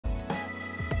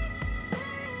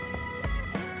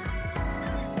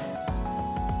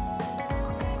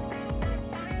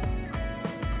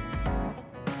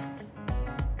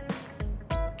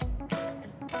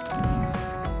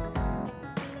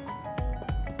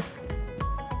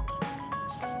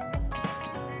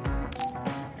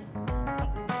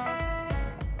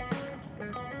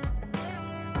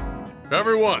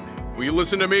Everyone, will you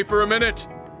listen to me for a minute?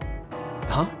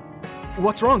 Huh?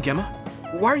 What's wrong, Gemma?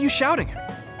 Why are you shouting?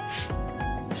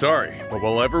 Sorry, but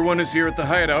while everyone is here at the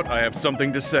hideout, I have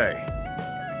something to say.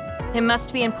 It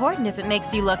must be important if it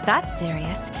makes you look that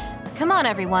serious. Come on,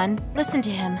 everyone. Listen to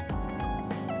him.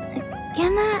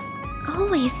 Gemma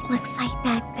always looks like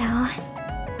that,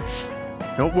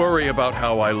 though. Don't worry about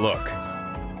how I look.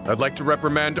 I'd like to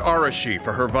reprimand Arashi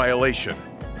for her violation.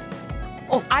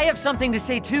 Oh, I have something to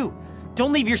say too.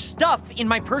 Don't leave your stuff in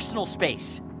my personal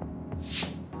space.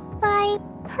 By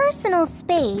personal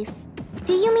space,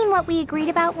 do you mean what we agreed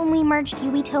about when we merged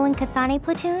Yuito and Kasane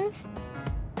platoons?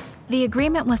 The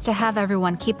agreement was to have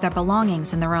everyone keep their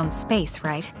belongings in their own space,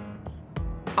 right?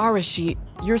 Arashi,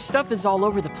 your stuff is all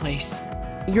over the place.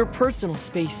 Your personal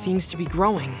space seems to be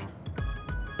growing.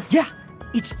 Yeah,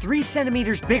 it's 3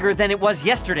 centimeters bigger than it was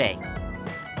yesterday.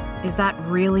 Is that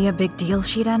really a big deal,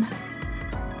 Shiden?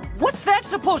 What's that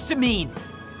supposed to mean?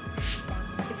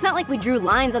 It's not like we drew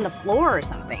lines on the floor or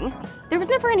something. There was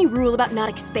never any rule about not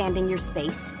expanding your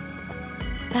space.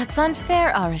 That's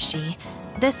unfair, Arashi.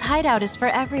 This hideout is for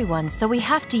everyone, so we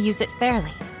have to use it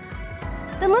fairly.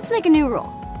 Then let's make a new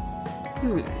rule.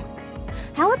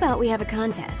 How about we have a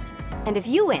contest? And if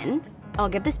you win, I'll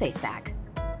give the space back.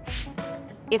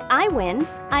 If I win,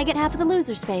 I get half of the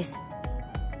loser space.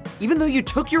 Even though you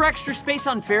took your extra space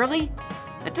unfairly?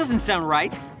 That doesn't sound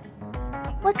right.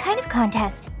 What kind of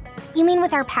contest? You mean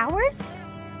with our powers?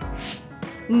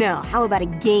 No, how about a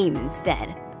game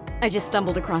instead? I just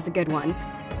stumbled across a good one.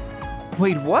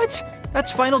 Wait, what?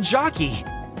 That's Final Jockey.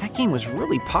 That game was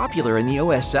really popular in the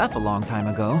OSF a long time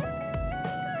ago.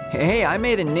 Hey, I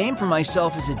made a name for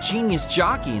myself as a genius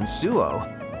jockey in Suo.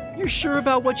 You're sure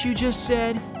about what you just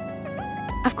said?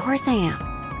 Of course I am.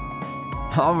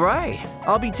 All right,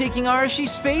 I'll be taking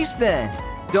Arashi's space then.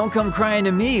 Don't come crying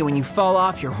to me when you fall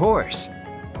off your horse.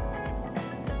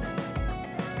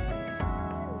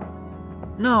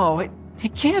 No, it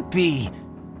can't be.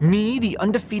 Me, the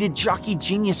undefeated jockey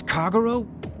genius Kagero,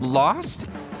 lost?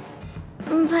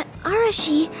 But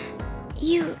Arashi,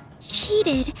 you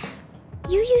cheated.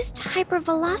 You used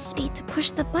hypervelocity to push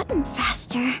the button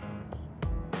faster.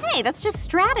 Hey, that's just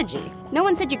strategy. No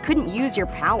one said you couldn't use your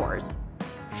powers.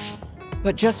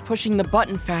 But just pushing the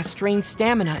button fast drains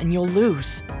stamina and you'll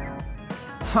lose.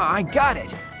 I got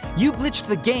it. You glitched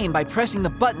the game by pressing the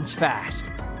buttons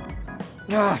fast.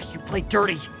 Ugh, you play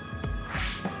dirty.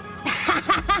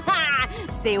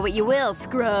 Say what you will,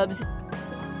 scrubs.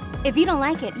 If you don't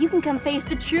like it, you can come face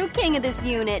the true king of this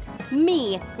unit.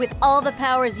 Me, with all the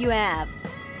powers you have.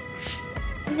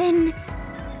 Then,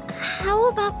 how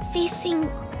about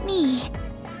facing me?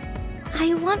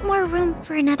 I want more room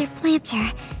for another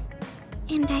planter.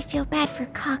 And I feel bad for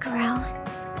Kagero.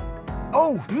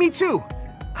 Oh, me too!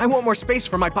 I want more space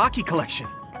for my Baki collection.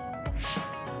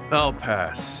 I'll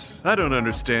pass. I don't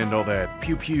understand all that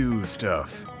pew-pew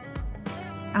stuff.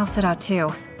 I'll sit out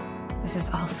too. This is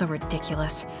all so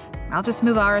ridiculous. I'll just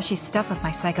move Arashi's stuff with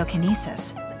my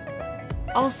psychokinesis.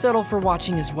 I'll settle for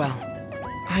watching as well.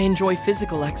 I enjoy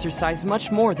physical exercise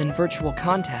much more than virtual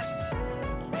contests.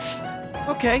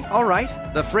 Okay, all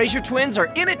right. The Fraser twins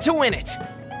are in it to win it.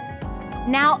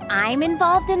 Now I'm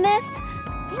involved in this?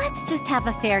 Let's just have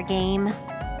a fair game.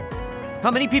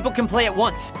 How many people can play at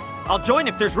once? I'll join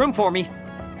if there's room for me.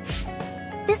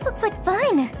 This looks like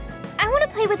fun. I want to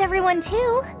play with everyone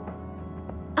too.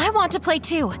 I want to play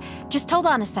too. Just hold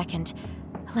on a second.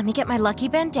 Let me get my lucky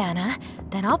bandana,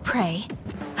 then I'll pray.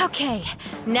 Okay,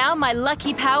 now my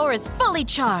lucky power is fully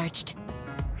charged.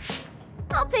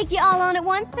 I'll take you all on at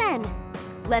once then.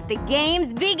 Let the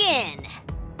games begin.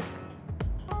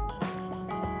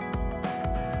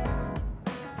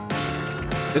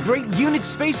 The Great Unit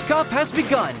Space Cup has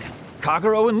begun.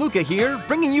 Kagero and Luca here,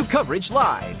 bringing you coverage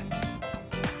live.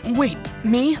 Wait,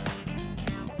 me?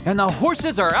 And the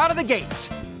horses are out of the gates.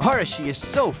 Arashi is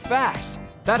so fast.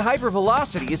 That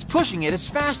hypervelocity is pushing it as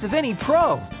fast as any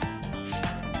pro.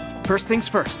 First things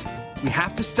first, we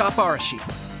have to stop Arashi.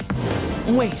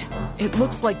 Wait, it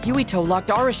looks like Yuito locked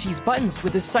Arashi's buttons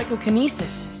with his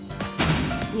psychokinesis.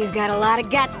 You've got a lot of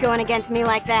guts going against me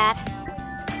like that.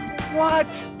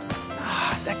 What?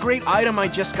 That great item I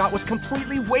just got was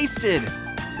completely wasted.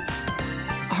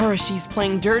 Arashi's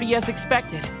playing dirty as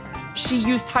expected. She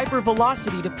used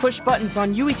hypervelocity to push buttons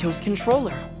on Yuito's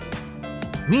controller.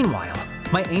 Meanwhile,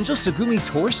 my angel Sugumi's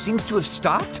horse seems to have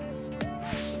stopped?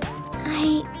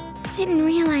 I didn't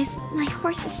realize my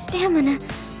horse's stamina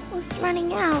was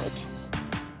running out.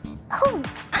 Oh,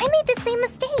 I made the same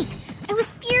mistake. I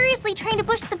was furiously trying to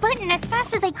push the button as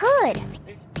fast as I could.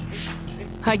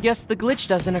 I guess the glitch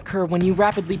doesn't occur when you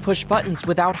rapidly push buttons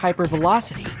without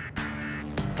hypervelocity.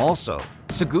 Also,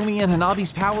 Tsugumi and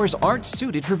Hanabi's powers aren't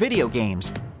suited for video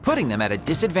games, putting them at a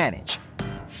disadvantage.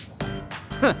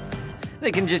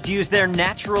 They can just use their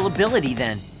natural ability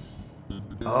then.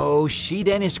 Oh,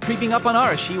 Shiden is creeping up on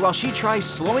Arashi while she tries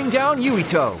slowing down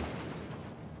Yuito.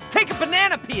 Take a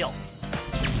banana peel!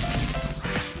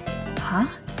 Huh?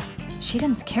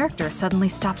 Shiden's character suddenly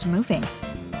stopped moving.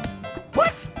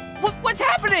 What? What's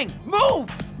happening? Move!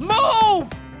 Move!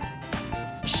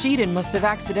 Shiden must have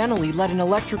accidentally let an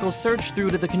electrical surge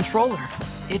through to the controller.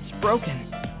 It's broken.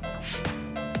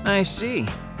 I see.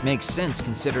 Makes sense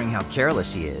considering how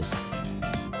careless he is.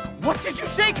 What did you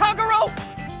say, Kagero?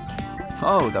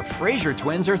 Oh, the Fraser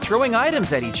twins are throwing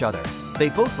items at each other. They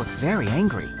both look very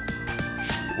angry.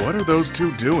 What are those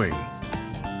two doing?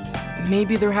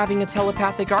 Maybe they're having a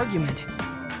telepathic argument.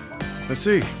 I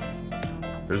see.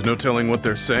 There's no telling what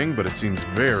they're saying, but it seems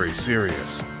very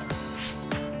serious.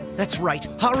 That's right.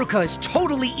 Haruka is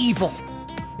totally evil.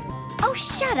 Oh,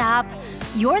 shut up.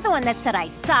 You're the one that said I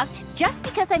sucked just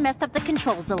because I messed up the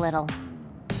controls a little.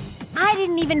 I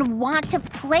didn't even want to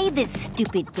play this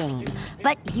stupid game,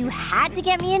 but you had to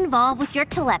get me involved with your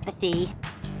telepathy.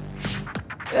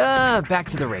 Back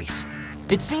to the race.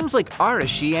 It seems like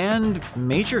Arashi and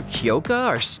Major Kyoka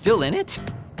are still in it?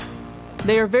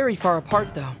 They are very far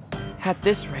apart, though. At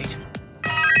this rate.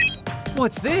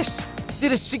 What's this?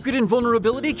 Did a secret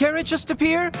invulnerability carrot just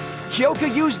appear?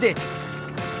 Kyoka used it!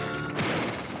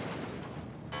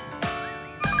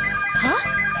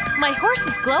 Huh? My horse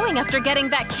is glowing after getting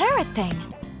that carrot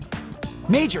thing.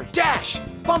 Major, dash!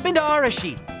 Bump into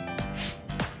Arashi!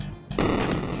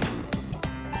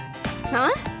 Huh?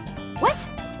 What?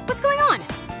 What's going on?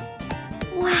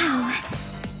 Wow.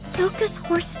 Kyoka's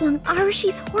horse flung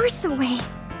Arashi's horse away.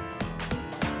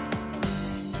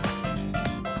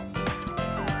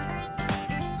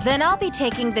 Then I'll be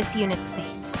taking this unit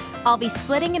space. I'll be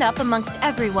splitting it up amongst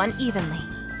everyone evenly.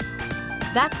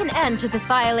 That's an end to this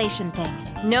violation thing.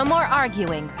 No more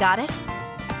arguing, got it?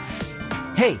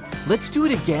 Hey, let's do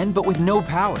it again, but with no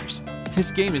powers.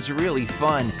 This game is really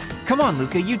fun. Come on,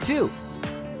 Luca, you too.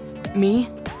 Me?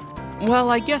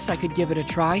 Well, I guess I could give it a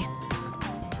try.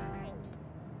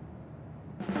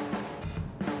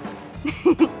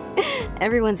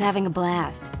 Everyone's having a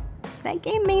blast. That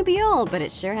game may be old, but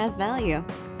it sure has value.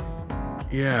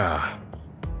 Yeah.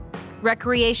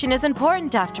 Recreation is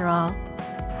important after all.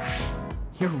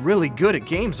 You're really good at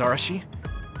games, Arashi.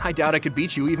 I doubt I could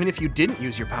beat you even if you didn't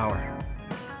use your power.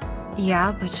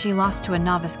 Yeah, but she lost to a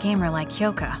novice gamer like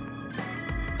Kyoka.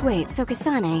 Wait, so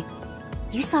Kasane,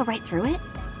 you saw right through it?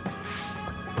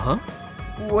 Huh?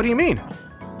 What do you mean?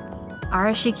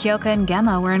 Arashi, Kyoka, and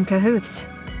Gemma were in cahoots.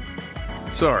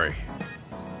 Sorry.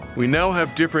 We now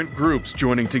have different groups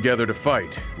joining together to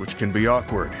fight, which can be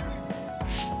awkward.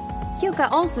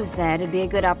 Kyoka also said it'd be a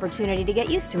good opportunity to get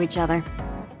used to each other.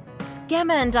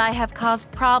 Gemma and I have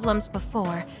caused problems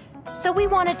before, so we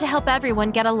wanted to help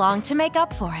everyone get along to make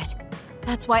up for it.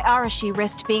 That's why Arashi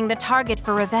risked being the target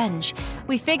for revenge.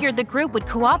 We figured the group would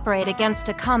cooperate against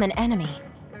a common enemy.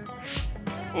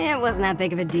 It wasn't that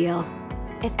big of a deal.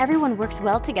 If everyone works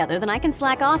well together, then I can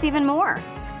slack off even more.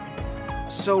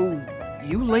 So,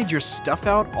 you laid your stuff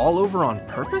out all over on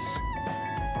purpose?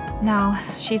 No,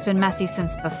 she's been messy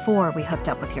since before we hooked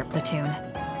up with your platoon.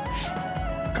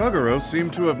 Kagero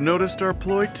seemed to have noticed our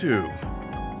ploy too.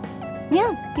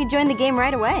 Yeah, he joined the game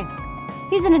right away.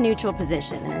 He's in a neutral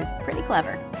position and is pretty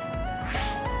clever.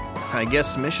 I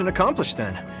guess mission accomplished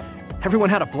then. Everyone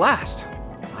had a blast.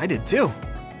 I did too.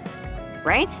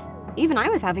 Right? Even I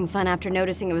was having fun after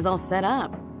noticing it was all set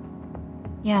up.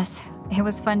 Yes, it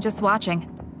was fun just watching.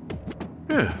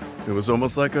 Yeah, it was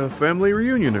almost like a family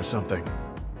reunion or something.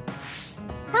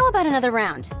 How about another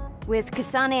round? With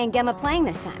Kasane and Gemma playing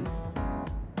this time.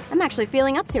 I'm actually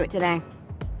feeling up to it today.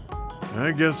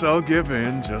 I guess I'll give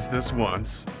in just this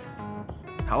once.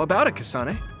 How about it,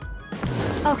 Kasane?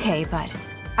 Okay, but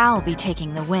I'll be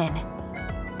taking the win.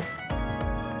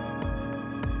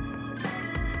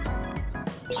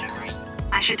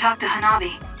 I should talk to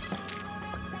Hanabi.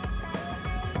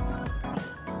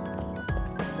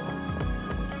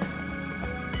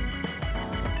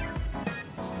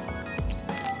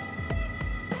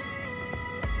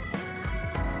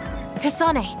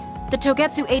 Kasane, the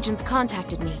Togetsu agents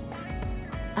contacted me.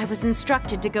 I was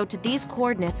instructed to go to these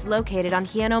coordinates located on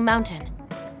Hieno Mountain.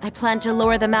 I plan to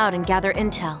lure them out and gather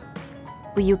intel.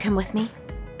 Will you come with me?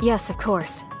 Yes, of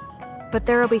course. But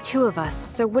there will be two of us,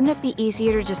 so wouldn't it be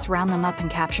easier to just round them up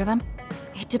and capture them?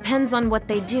 It depends on what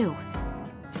they do.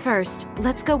 First,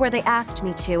 let's go where they asked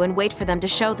me to and wait for them to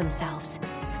show themselves.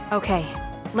 Okay,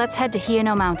 let's head to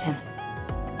Hieno Mountain.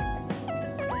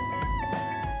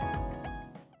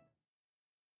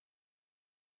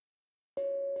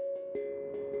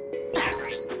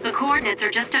 coordinates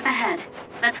are just up ahead.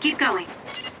 Let's keep going.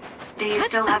 Do you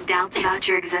still have doubts about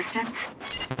your existence?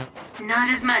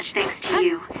 Not as much thanks to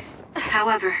you.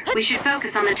 However, we should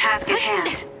focus on the task at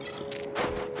hand.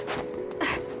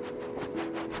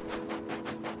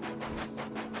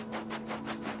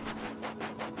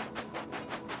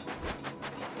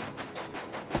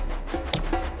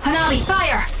 Hanabi,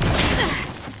 fire!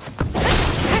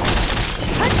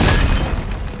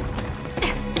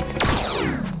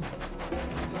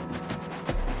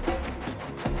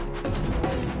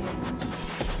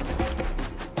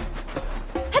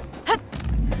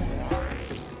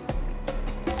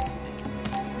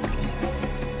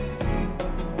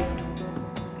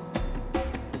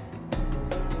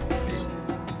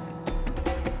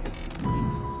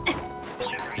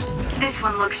 This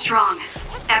one looks strong.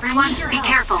 Everyone, be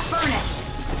careful. Burn it!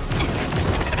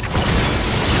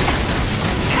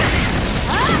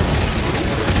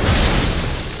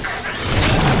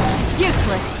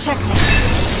 Useless. Checkmate.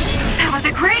 That was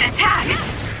a great attack!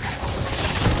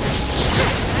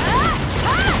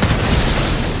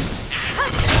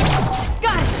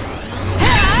 Got it!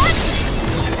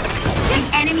 The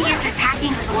enemy is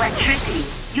attacking with electricity.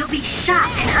 You'll be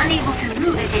shocked and unable to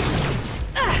move if it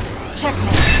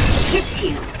Checkmate. hits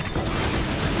you.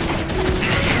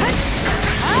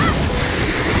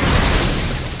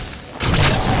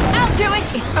 I'll do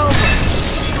it! It's over.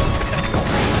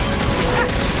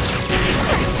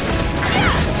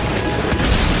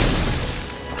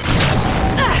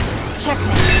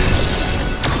 Checkmate.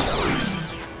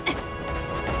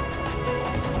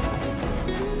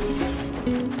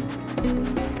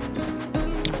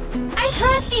 I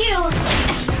trust you!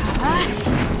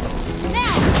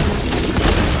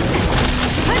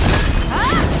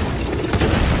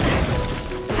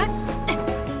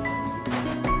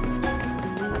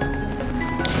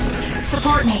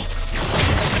 Support me.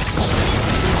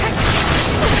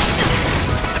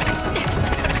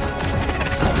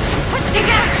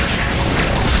 Together!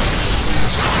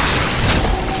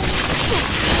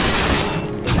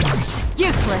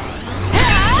 Useless.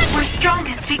 We're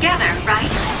strongest together,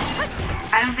 right?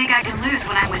 I don't think I can lose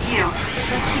when I'm with you.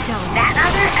 Let's keep going. That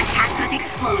other attacks with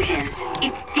explosions.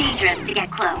 It's dangerous to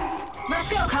get close. Let's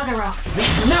go, Kagero.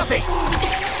 Nothing!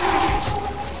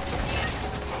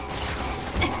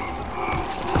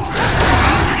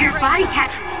 If your body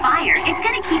catches fire, it's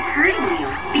gonna keep hurting you.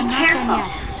 Be careful.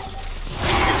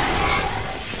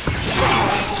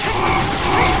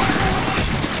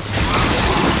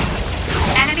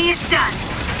 Enemy is done.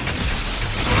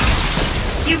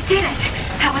 You did it!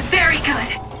 That was very good.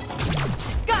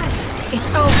 Got it. It's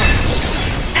over.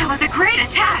 That was a great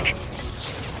attack.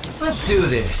 Let's do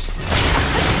this.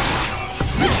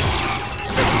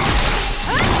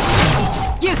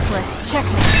 Useless.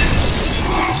 Checkmate.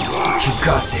 You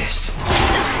got this.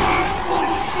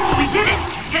 We did it!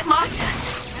 It lost us.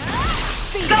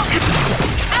 Go!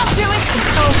 I'll do it.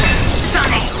 It's over.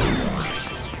 Kasane!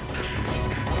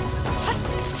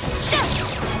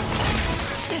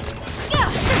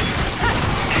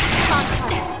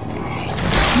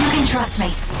 You can trust me.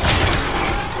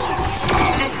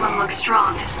 This one looks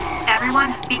strong.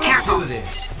 Everyone, be careful. Let's do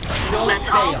this. Don't Let's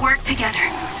fail. all work together.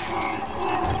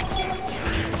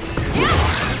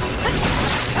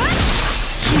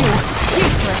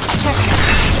 Useless. Checkmate.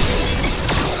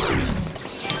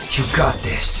 You got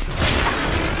this.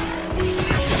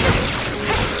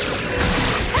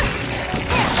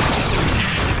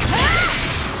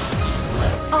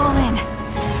 All in.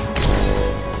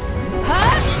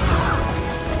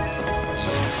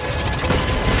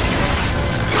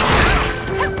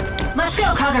 Let's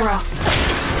go, Kagero.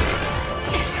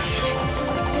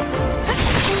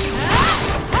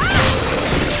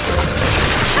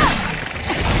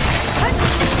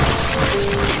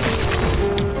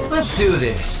 Let's do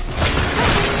this.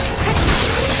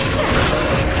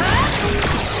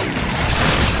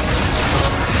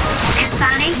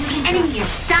 Kasane, the enemy is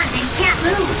stunned and can't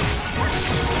move.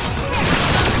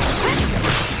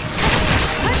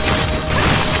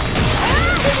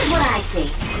 This is what I see.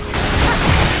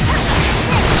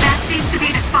 That seems to be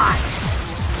the spot.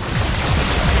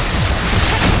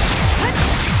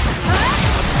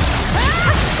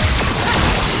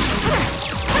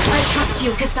 I trust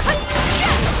you, Kasane.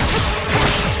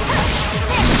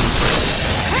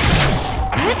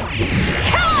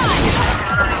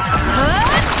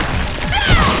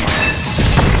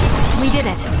 We did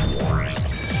it.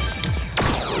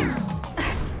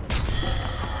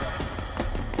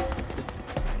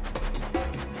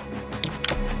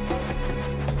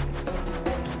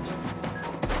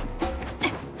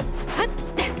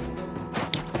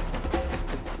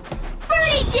 Burn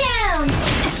it down!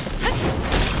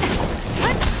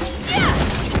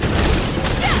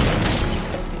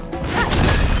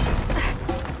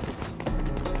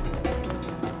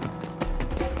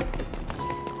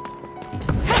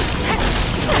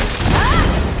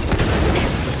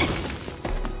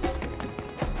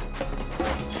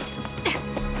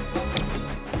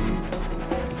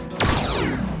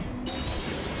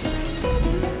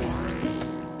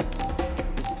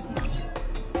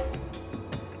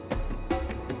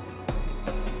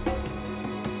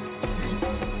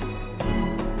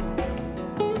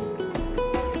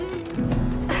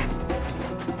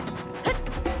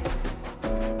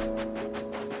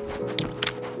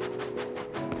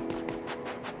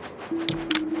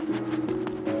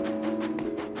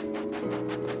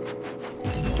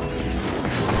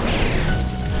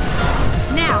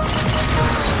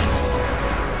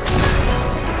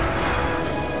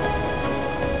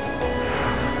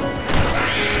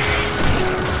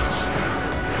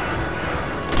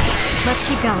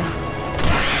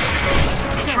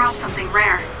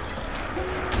 rare.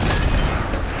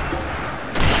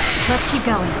 Let's keep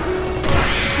going.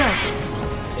 Good.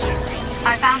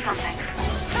 I found something.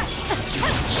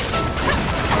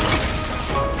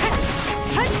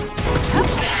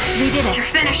 We did Your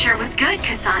it. finisher was good,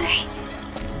 Kasane.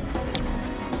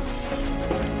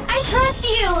 I trust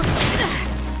you!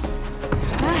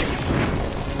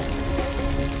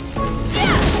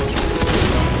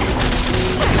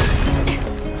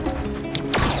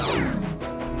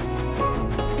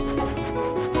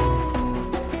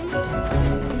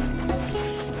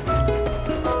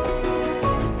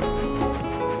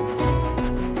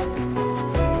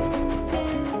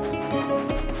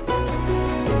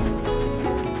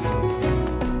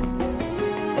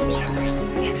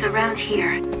 It's around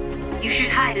here. You should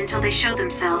hide until they show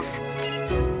themselves.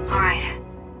 Alright.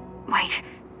 Wait.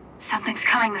 Something's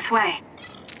coming this way.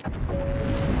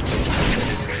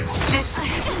 I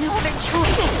have no other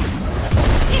choice.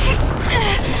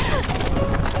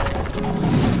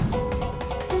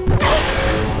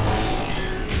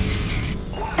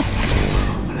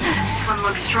 This one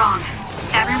looks strong.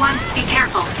 Everyone, be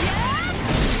careful.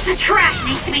 The trash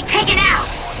needs to be taken out!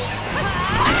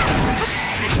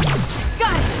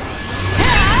 Got it!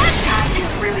 That is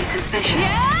really suspicious.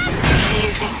 Do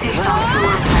you think they saw through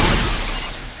our plan?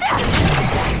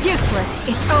 Useless.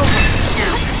 It's over. No,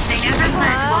 they never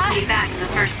planned to welcome me back in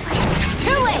the first place.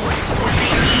 Too late! What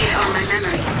they need are my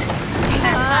memories.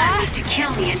 Their plan was to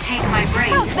kill me and take my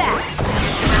brain. How's that?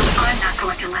 Well, I'm not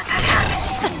going to let that happen.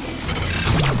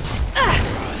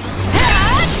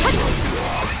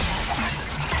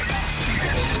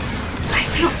 I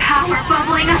feel power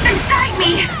bubbling up inside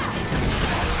me!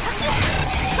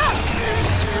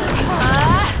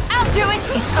 I'll do it!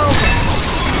 It's over.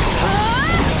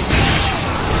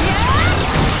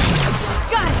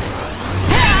 Got it!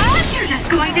 You're just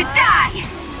going to die!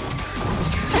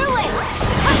 Too late!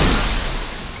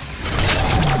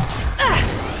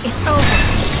 It's over.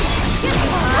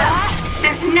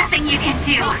 There's nothing you can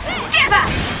do! Give up!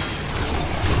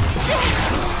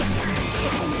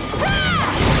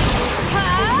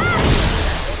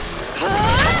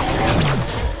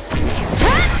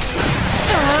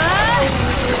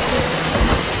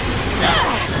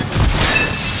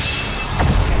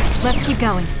 Let's keep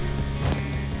going.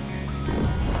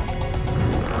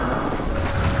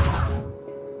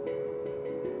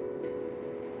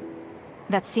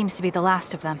 That seems to be the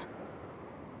last of them.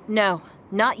 No,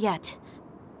 not yet.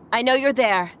 I know you're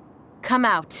there. Come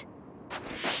out.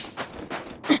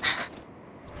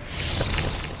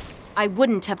 I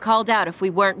wouldn't have called out if we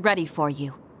weren't ready for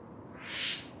you.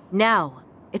 Now,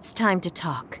 it's time to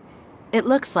talk. It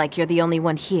looks like you're the only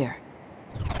one here.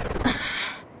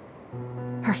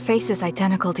 Her face is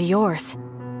identical to yours.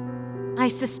 I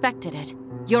suspected it.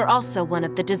 You're also one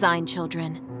of the design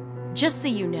children. Just so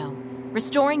you know,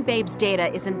 restoring Babe's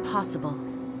data is impossible,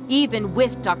 even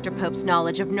with Dr. Pope's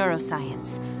knowledge of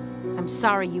neuroscience. I'm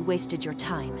sorry you wasted your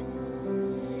time.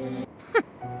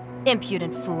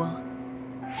 Impudent fool.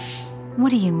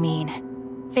 What do you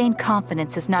mean? Vain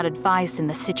confidence is not advised in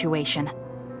this situation.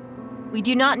 We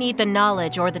do not need the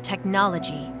knowledge or the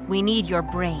technology. We need your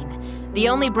brain. The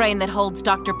only brain that holds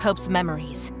Dr. Pope's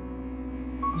memories.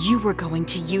 You were going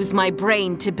to use my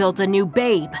brain to build a new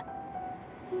Babe.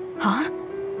 Huh?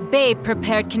 Babe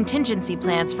prepared contingency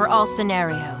plans for all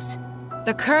scenarios.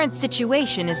 The current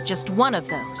situation is just one of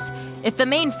those. If the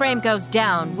mainframe goes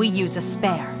down, we use a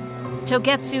spare.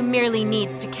 Togetsu merely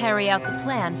needs to carry out the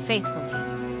plan faithfully.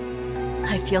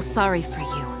 I feel sorry for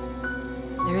you.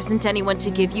 There isn't anyone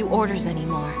to give you orders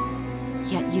anymore.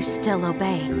 Yet you still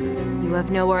obey. You have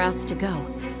nowhere else to go.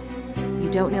 You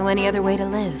don't know any other way to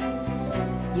live.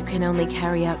 You can only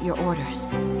carry out your orders.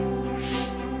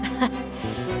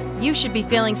 You should be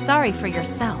feeling sorry for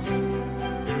yourself.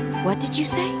 What did you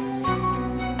say?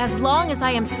 As long as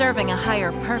I am serving a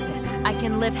higher purpose, I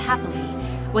can live happily,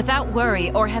 without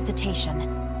worry or hesitation.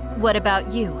 What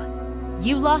about you?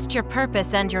 You lost your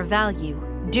purpose and your value,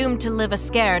 doomed to live a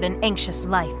scared and anxious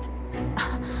life.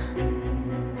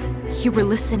 You were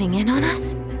listening in on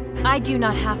us? I do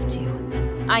not have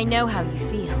to. I know how you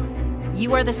feel.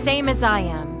 You are the same as I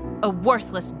am, a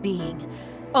worthless being.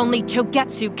 Only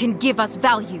Togetsu can give us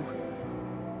value.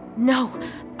 No,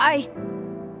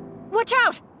 Watch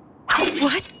out!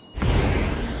 What?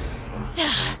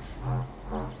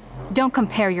 Don't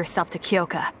compare yourself to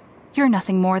Kyoka. You're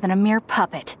nothing more than a mere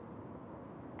puppet.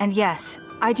 And yes,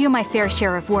 I do my fair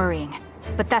share of worrying,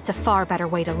 but that's a far better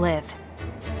way to live.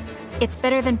 It's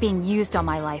better than being used all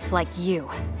my life like you.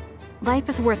 Life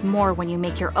is worth more when you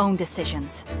make your own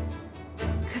decisions.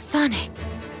 Kasane.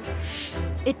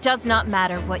 It does not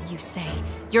matter what you say.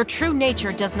 Your true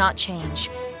nature does not change.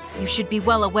 You should be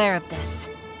well aware of this.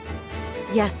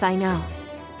 Yes, I know.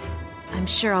 I'm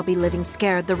sure I'll be living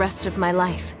scared the rest of my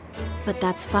life, but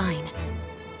that's fine.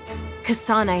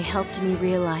 Kasane helped me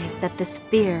realize that this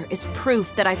fear is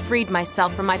proof that I freed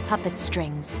myself from my puppet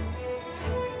strings.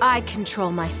 I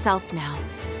control myself now.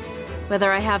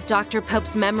 Whether I have Dr.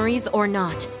 Pope's memories or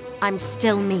not, I'm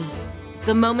still me.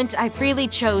 The moment I freely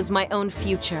chose my own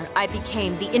future, I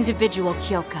became the individual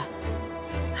Kyoka.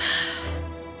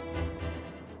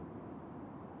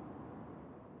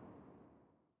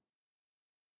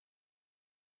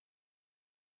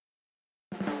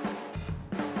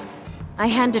 I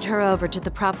handed her over to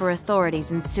the proper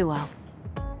authorities in Suo.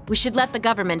 We should let the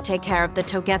government take care of the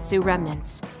Togetsu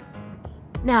remnants.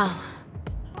 Now,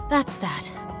 that's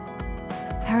that.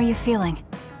 How are you feeling?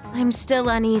 I'm still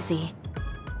uneasy.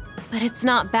 But it's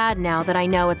not bad now that I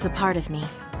know it's a part of me.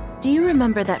 Do you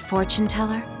remember that fortune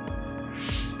teller?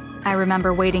 I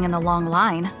remember waiting in the long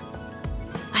line.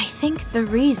 I think the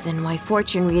reason why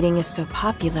fortune reading is so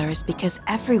popular is because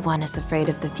everyone is afraid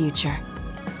of the future.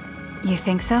 You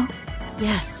think so?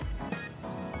 Yes.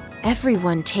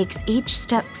 Everyone takes each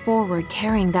step forward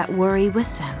carrying that worry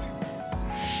with them.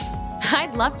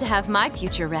 I'd love to have my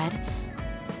future read.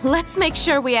 Let's make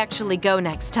sure we actually go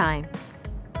next time.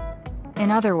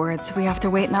 In other words, we have to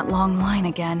wait in that long line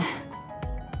again.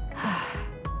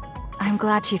 I'm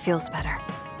glad she feels better.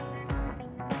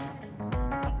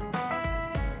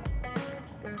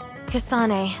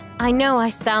 Kasane, I know I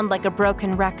sound like a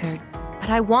broken record, but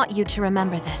I want you to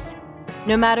remember this.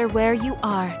 No matter where you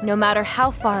are, no matter how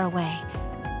far away,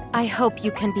 I hope you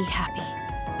can be happy.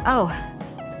 Oh,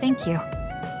 thank you.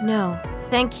 No,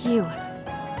 thank you.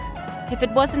 If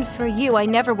it wasn't for you, I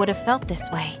never would have felt this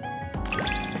way.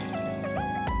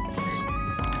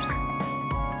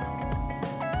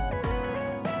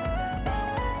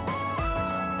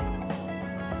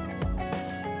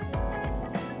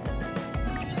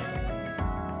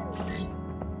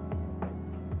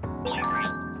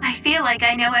 I feel like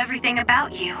I know everything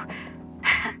about you.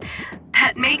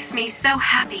 That makes me so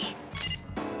happy.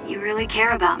 You really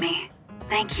care about me.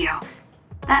 Thank you.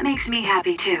 That makes me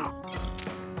happy too.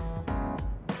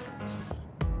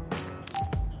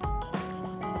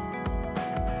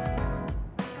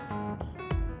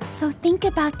 So think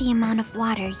about the amount of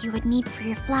water you would need for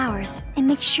your flowers, and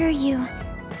make sure you...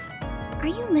 Are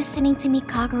you listening to me,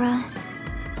 Kagura?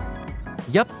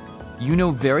 Yep. You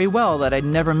know very well that I'd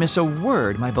never miss a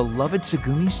word my beloved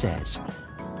Tsugumi says.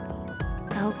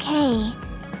 Okay,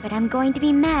 but I'm going to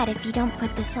be mad if you don't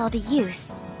put this all to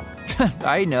use.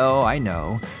 I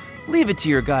know. Leave it to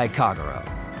your guy Kagura.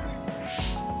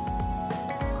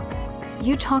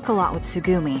 You talk a lot with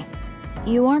Tsugumi.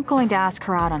 You aren't going to ask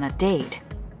her out on a date.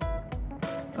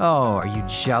 Oh, are you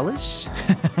jealous?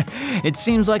 It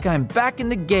seems like I'm back in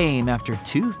the game after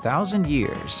 2,000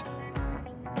 years.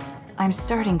 I'm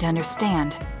starting to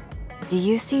understand. Do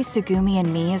you see Tsugumi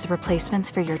and me as replacements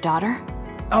for your daughter?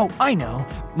 Oh, I know.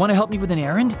 Want to help me with an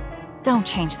errand? Don't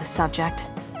change the subject.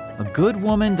 A good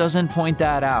woman doesn't point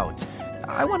that out.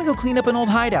 I want to go clean up an old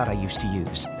hideout I used to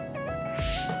use.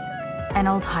 An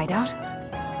old hideout?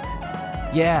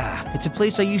 Yeah, it's a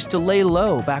place I used to lay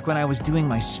low back when I was doing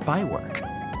my spy work.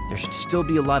 There should still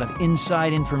be a lot of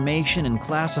inside information and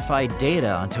classified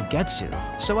data on Togetsu,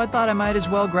 so I thought I might as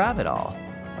well grab it all.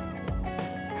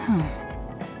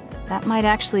 That might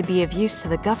actually be of use to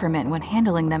the government when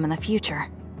handling them in the future.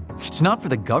 It's not for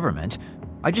the government.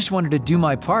 I just wanted to do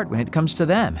my part when it comes to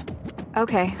them.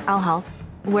 Okay, I'll help.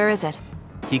 Where is it?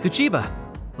 Kikuchiba.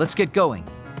 Let's get going.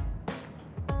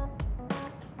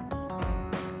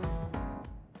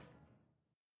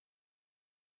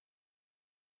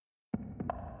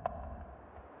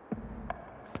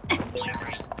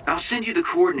 I'll send you the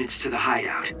coordinates to the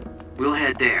hideout. We'll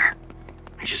head there.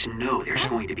 I just know there's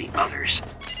going to be others.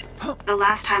 The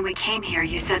last time we came here,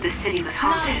 you said the city was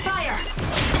haunted. Fire!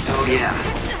 Oh yeah.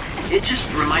 It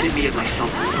just reminded me of myself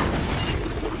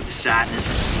before. The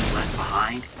sadness left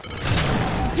behind.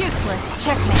 Useless.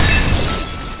 Checkmate.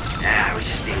 Yeah, I was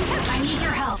just thinking. I need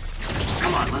your help.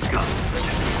 Come on, let's go.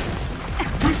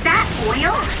 Was that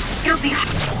oil? It'll be hard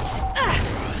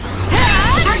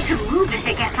to move if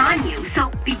it gets on you,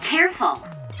 so be careful.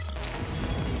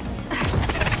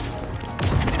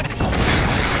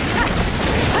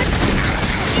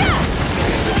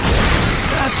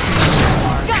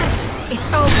 Got it! It's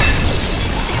over!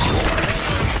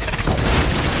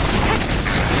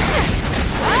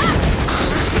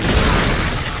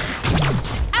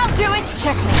 I'll do it!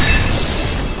 Checkmate!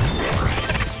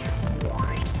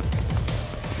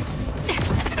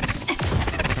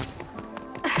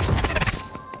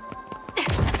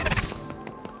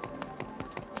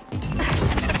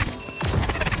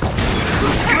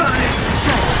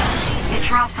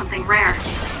 drop something rare.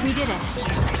 We did it.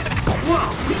 Whoa,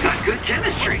 we've got good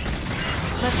chemistry.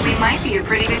 We might be a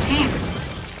pretty good team.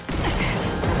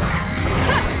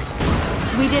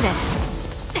 We did it.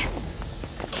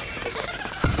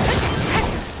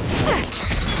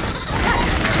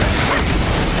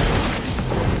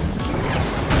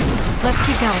 Let's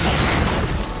keep going.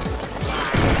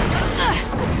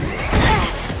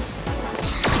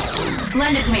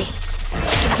 Lend it to me.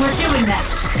 We're doing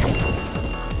this.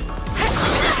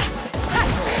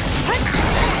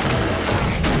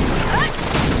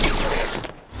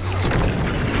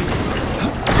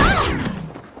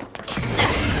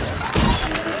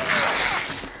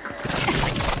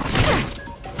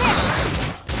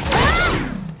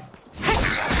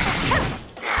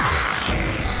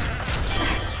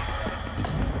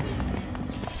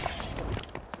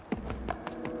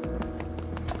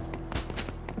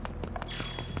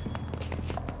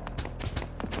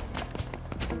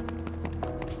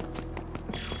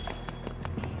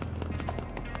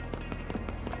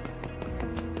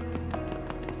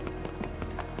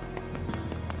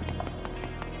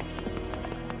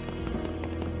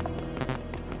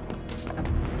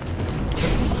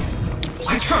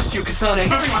 Trust you, Kasane.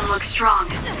 This one looks strong.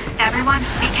 Everyone,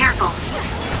 be careful.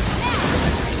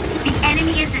 The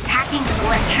enemy is attacking with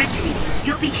electricity.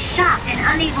 You'll be shocked and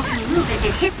unable to move if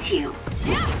it hits you.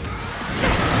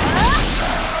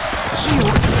 You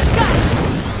got it!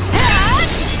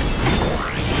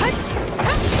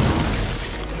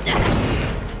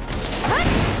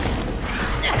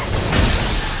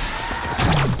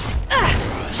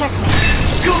 Check me.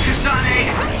 Go, Kasane!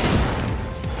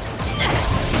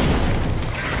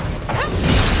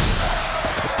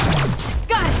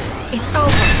 Got it! It's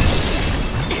over.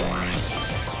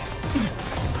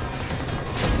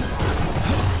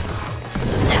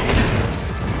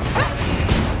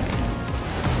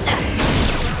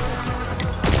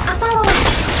 A follow-up!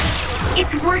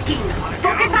 It's working!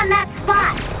 Focus on that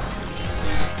spot!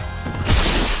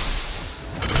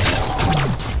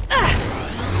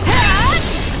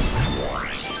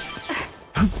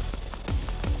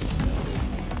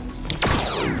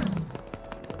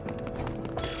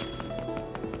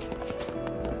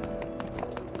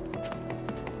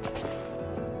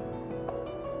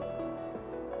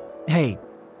 Hey,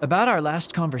 about our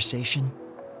last conversation.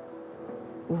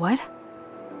 What?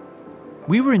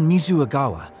 We were in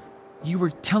Mizuagawa. You were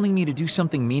telling me to do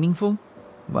something meaningful?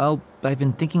 Well, I've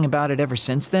been thinking about it ever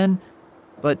since then,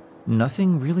 but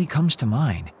nothing really comes to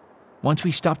mind. Once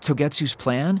we stopped Togetsu's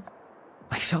plan,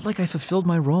 I felt like I fulfilled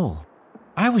my role.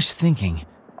 I was thinking,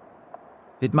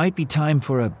 it might be time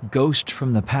for a ghost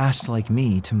from the past like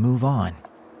me to move on.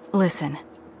 Listen,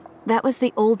 that was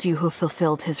the old you who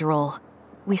fulfilled his role.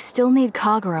 We still need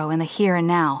Kagero in the here and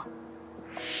now.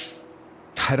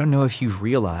 I don't know if you've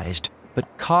realized,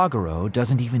 but Kagero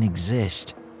doesn't even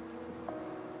exist.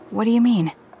 What do you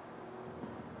mean?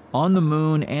 On the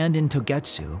moon and in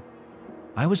Togetsu,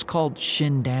 I was called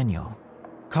Shin Daniel.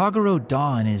 Kagero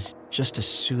Dawn is just a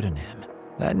pseudonym.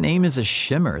 That name is a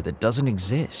shimmer that doesn't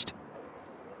exist.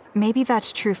 Maybe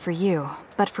that's true for you,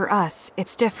 but for us,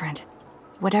 it's different.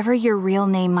 Whatever your real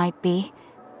name might be,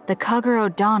 the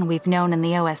Kagero Dawn we've known in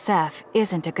the OSF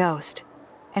isn't a ghost.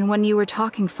 And when you were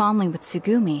talking fondly with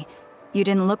Tsugumi, you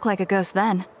didn't look like a ghost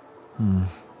then.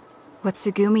 What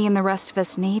Tsugumi and the rest of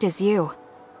us need is you.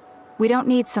 We don't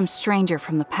need some stranger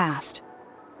from the past.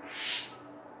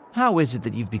 How is it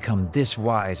that you've become this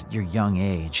wise at your young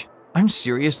age? I'm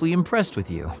seriously impressed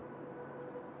with you.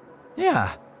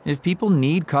 Yeah, if people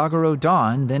need Kagero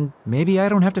Dawn, then maybe I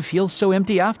don't have to feel so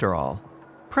empty after all.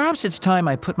 Perhaps it's time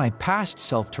I put my past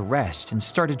self to rest and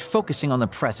started focusing on the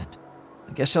present.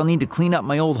 I guess I'll need to clean up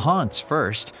my old haunts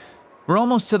first. We're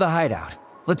almost to the hideout.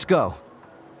 Let's go.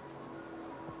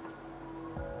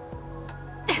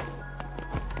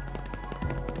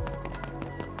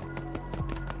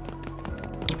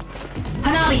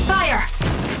 Hanabi, fire!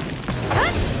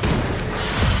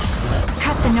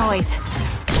 Cut the noise.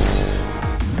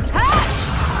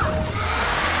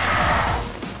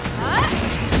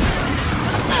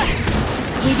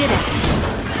 We did it.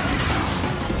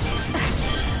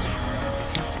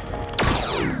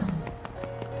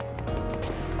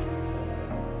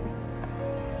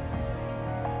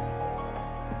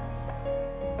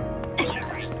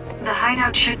 The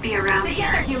hideout should be around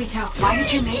Together, here. Yuito. Why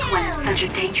did you make one in such a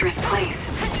dangerous place?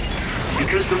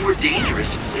 Because the more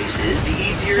dangerous a place is, the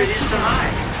easier it is to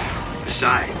hide.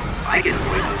 Besides, I can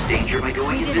avoid most danger by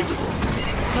going invisible.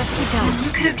 Let's keep going.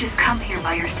 You could have just come here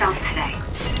by yourself today.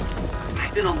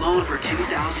 I've been alone for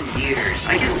 2,000 years.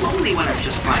 I get lonely when I'm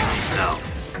just by myself.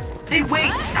 Hey,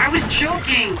 wait! I was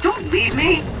joking! Don't leave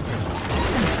me!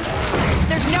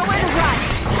 There's There's nowhere to run!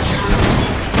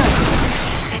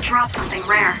 It dropped something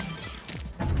rare.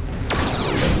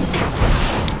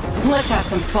 Let's have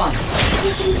some fun.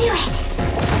 You can do it.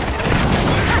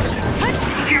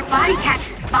 If your body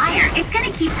catches fire, it's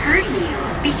gonna keep hurting you.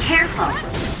 Be careful.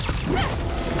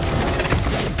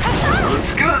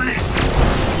 Looks good.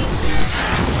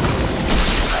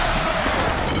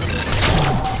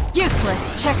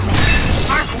 Useless.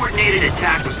 Checkmate. Our coordinated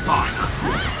attack was awesome.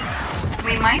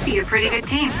 We might be a pretty good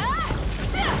team.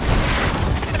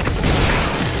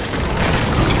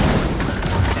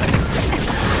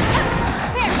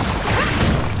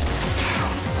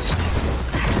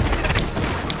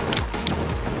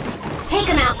 Take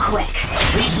him out quick.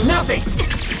 Leave nothing!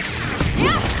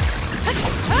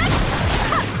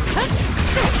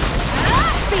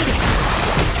 Beat it!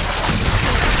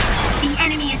 The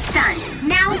enemy is stunned.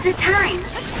 Now's the time.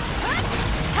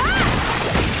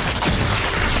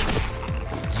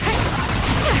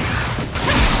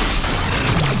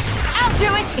 I'll do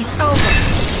it! It's over.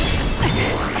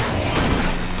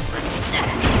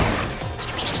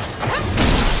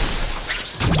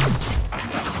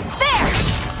 There!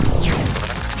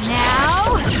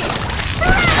 Now...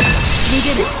 We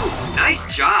did it. Nice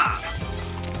job!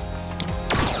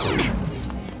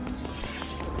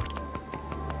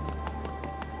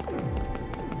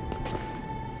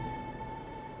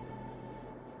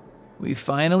 We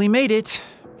finally made it.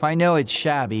 I know it's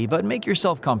shabby, but make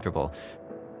yourself comfortable.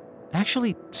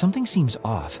 Actually, something seems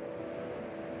off.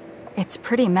 It's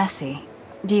pretty messy.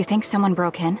 Do you think someone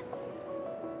broke in?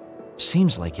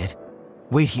 Seems like it.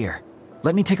 Wait here.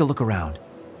 Let me take a look around.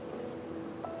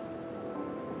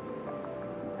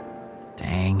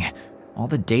 Dang. All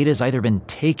the data's either been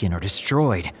taken or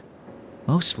destroyed.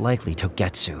 Most likely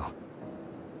Togetsu.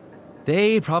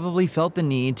 They probably felt the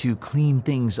need to clean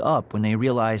things up when they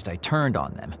realized I turned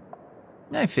on them.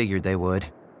 I figured they would.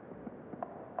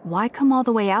 Why come all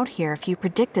the way out here if you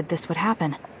predicted this would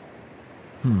happen?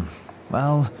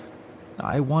 Well,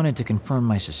 I wanted to confirm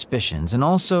my suspicions and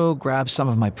also grab some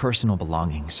of my personal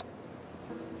belongings.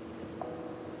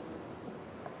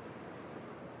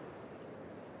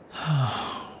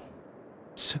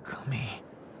 Tsukumi.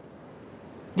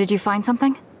 Did you find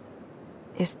something?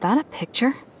 Is that a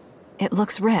picture? It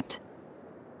looks ripped.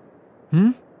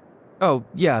 Oh,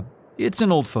 yeah, it's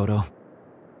an old photo.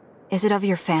 Is it of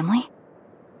your family?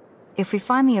 If we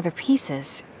find the other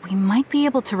pieces, we might be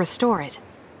able to restore it.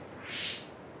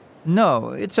 No,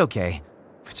 it's okay.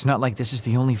 It's not like this is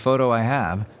the only photo I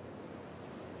have.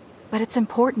 But it's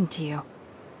important to you.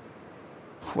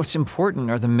 What's important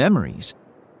are the memories.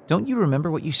 Don't you remember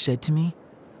what you said to me?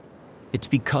 It's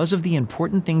because of the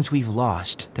important things we've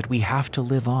lost that we have to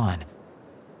live on.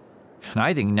 And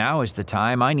I think now is the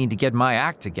time I need to get my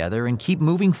act together and keep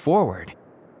moving forward.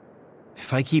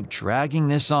 If I keep dragging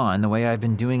this on the way I've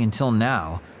been doing until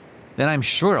now, then I'm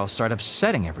sure I'll start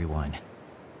upsetting everyone.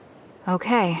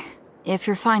 Okay, if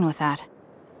you're fine with that.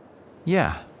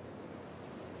 Yeah.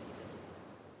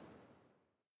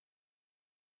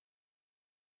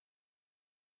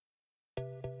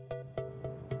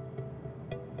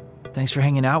 Thanks for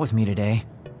hanging out with me today.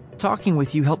 Talking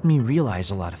with you helped me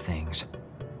realize a lot of things.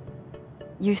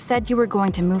 You said you were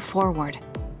going to move forward.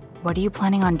 What are you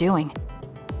planning on doing?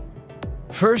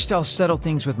 First, I'll settle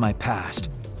things with my past.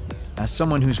 As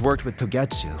someone who's worked with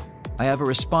Togetsu, I have a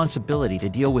responsibility to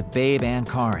deal with Babe and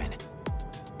Karin.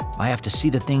 I have to see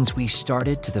the things we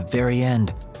started to the very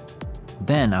end.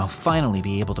 Then I'll finally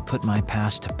be able to put my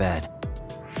past to bed.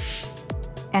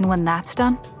 And when that's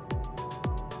done?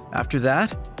 After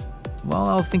that, well,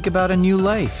 I'll think about a new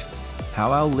life.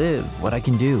 How I'll live, what I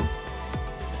can do.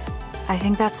 I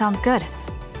think that sounds good.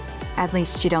 At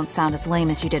least you don't sound as lame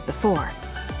as you did before.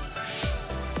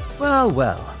 Well,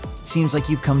 well. It seems like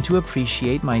you've come to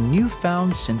appreciate my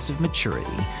newfound sense of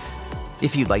maturity.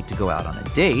 If you'd like to go out on a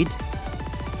date...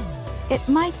 It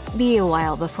might be a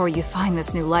while before you find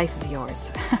this new life of yours.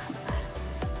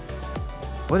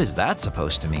 What is that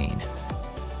supposed to mean?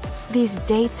 These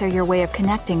dates are your way of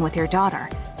connecting with your daughter.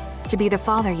 To be the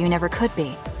father you never could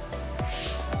be.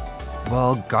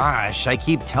 Well, gosh, I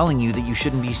keep telling you that you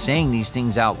shouldn't be saying these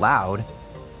things out loud.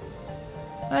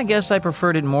 I guess I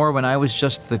preferred it more when I was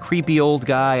just the creepy old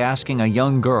guy asking a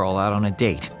young girl out on a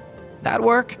date. That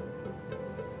work?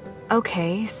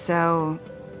 Okay, so...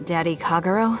 Daddy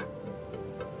Kagero?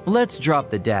 Let's drop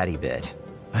the daddy bit.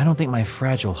 I don't think my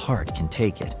fragile heart can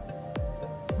take it.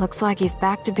 Looks like he's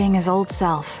back to being his old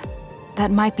self.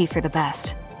 That might be for the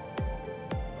best.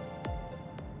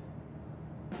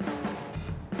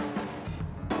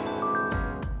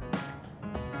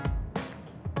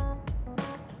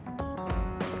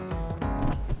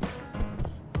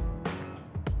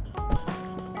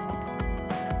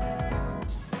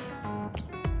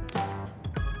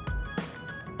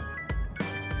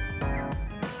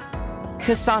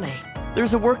 Kasane,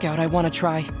 there's a workout I want to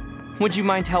try. Would you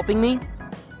mind helping me?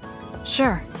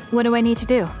 Sure. What do I need to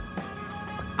do?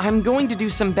 I'm going to do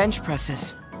some bench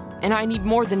presses, and I need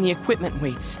more than the equipment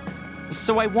weights.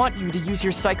 So I want you to use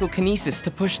your psychokinesis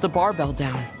to push the barbell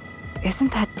down.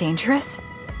 Isn't that dangerous?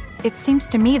 It seems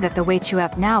to me that the weights you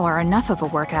have now are enough of a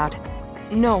workout.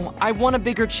 No, I want a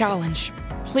bigger challenge.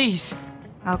 Please.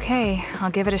 Okay, I'll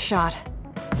give it a shot.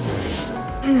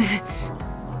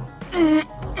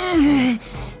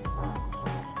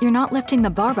 You're not lifting the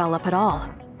barbell up at all.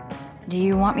 Do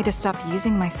you want me to stop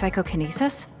using my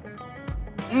psychokinesis?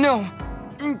 No,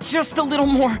 just a little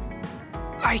more.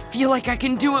 I feel like I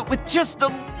can do it with just a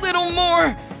little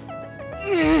more.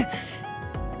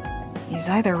 He's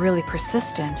either really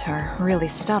persistent or really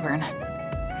stubborn.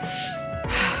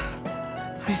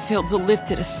 I failed to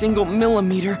lift it a single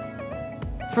millimeter.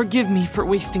 Forgive me for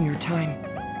wasting your time.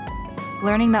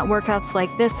 Learning that workouts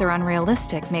like this are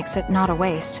unrealistic makes it not a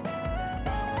waste.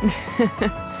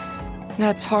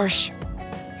 That's harsh.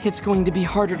 It's going to be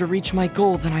harder to reach my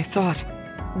goal than I thought.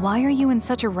 Why are you in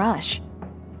such a rush?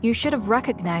 You should have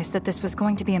recognized that this was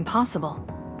going to be impossible.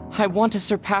 I want to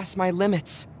surpass my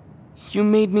limits. You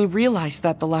made me realize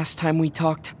that the last time we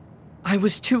talked. I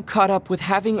was too caught up with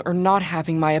having or not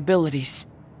having my abilities.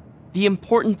 The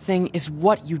important thing is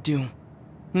what you do,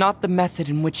 not the method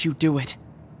in which you do it.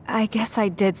 I guess I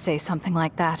did say something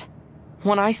like that.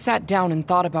 When I sat down and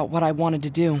thought about what I wanted to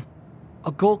do,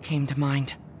 a goal came to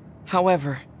mind.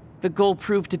 However, the goal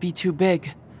proved to be too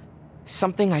big.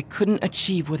 Something I couldn't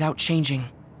achieve without changing.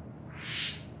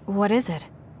 What is it?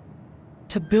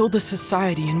 To build a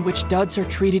society in which duds are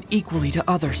treated equally to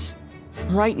others.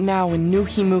 Right now in New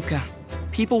Himuka,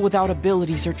 people without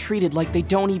abilities are treated like they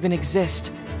don't even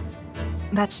exist.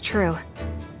 That's true.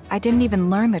 I didn't even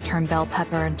learn the term bell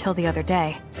pepper until the other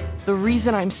day. The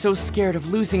reason I'm so scared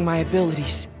of losing my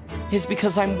abilities is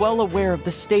because I'm well aware of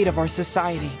the state of our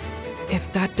society.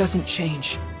 If that doesn't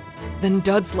change, then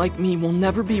duds like me will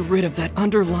never be rid of that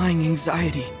underlying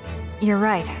anxiety. You're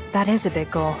right, that is a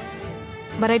big goal.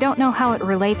 But I don't know how it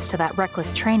relates to that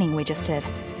reckless training we just did.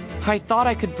 I thought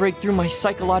I could break through my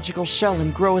psychological shell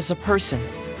and grow as a person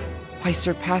by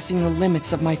surpassing the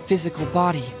limits of my physical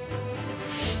body.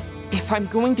 If I'm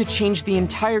going to change the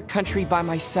entire country by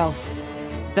myself,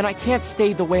 then I can't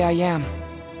stay the way I am.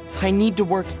 I need to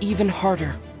work even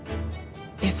harder.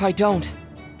 If I don't,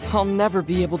 I'll never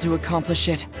be able to accomplish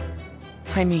it.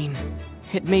 I mean,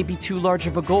 it may be too large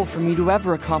of a goal for me to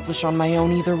ever accomplish on my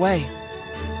own either way.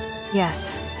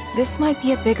 Yes, this might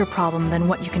be a bigger problem than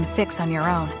what you can fix on your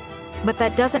own. But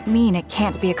that doesn't mean it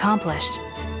can't be accomplished.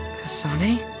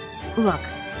 Kasane? Look.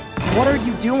 What are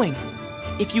you doing?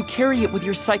 If you carry it with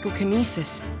your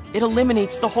psychokinesis, it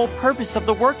eliminates the whole purpose of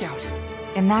the workout.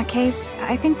 In that case,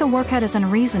 I think the workout is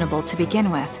unreasonable to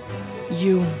begin with.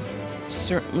 You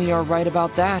certainly are right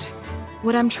about that.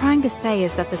 What I'm trying to say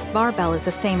is that this barbell is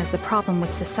the same as the problem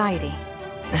with society.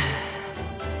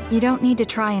 You don't need to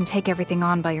try and take everything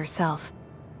on by yourself.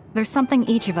 There's something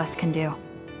each of us can do.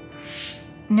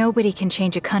 Nobody can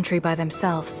change a country by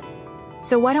themselves.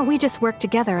 So why don't we just work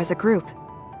together as a group?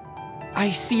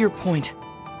 I see your point.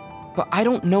 But I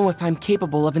don't know if I'm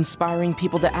capable of inspiring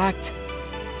people to act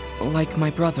like my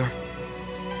brother.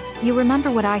 You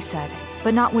remember what I said,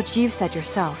 but not what you've said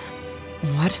yourself.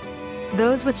 What?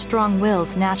 Those with strong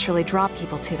wills naturally draw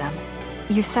people to them.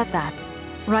 You said that.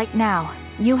 Right now,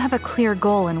 you have a clear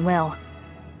goal and will.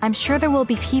 I'm sure there will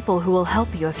be people who will help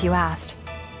you if you asked.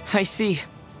 I see.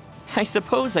 I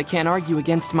suppose I can't argue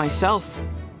against myself.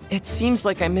 It seems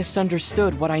like I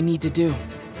misunderstood what I need to do.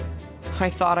 I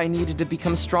thought I needed to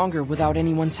become stronger without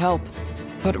anyone's help.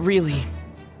 But really,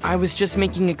 I was just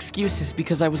making excuses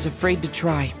because I was afraid to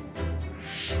try.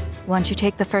 Once you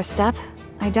take the first step,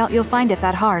 I doubt you'll find it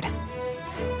that hard.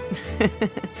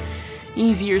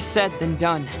 Easier said than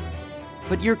done.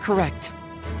 But you're correct.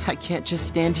 I can't just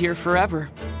stand here forever.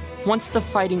 Once the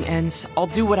fighting ends, I'll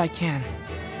do what I can.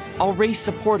 I'll raise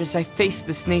support as I face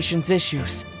this nation's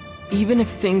issues, even if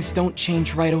things don't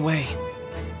change right away.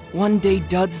 One day,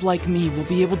 duds like me will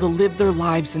be able to live their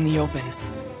lives in the open,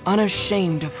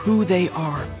 unashamed of who they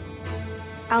are.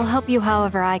 I'll help you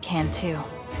however I can, too.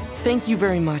 Thank you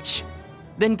very much.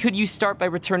 Then could you start by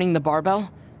returning the barbell?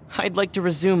 I'd like to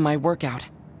resume my workout.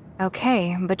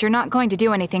 Okay, but you're not going to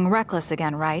do anything reckless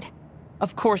again, right?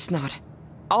 Of course not.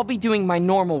 I'll be doing my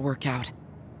normal workout.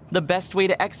 The best way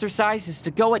to exercise is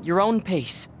to go at your own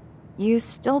pace. You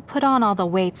still put on all the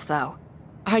weights, though.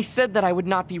 I said that I would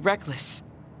not be reckless.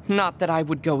 Not that I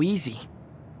would go easy.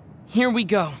 Here we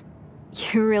go.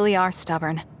 You really are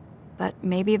stubborn. But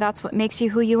maybe that's what makes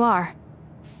you who you are.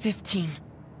 15.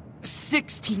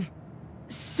 16.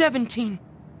 17.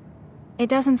 It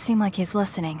doesn't seem like he's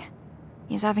listening.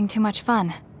 He's having too much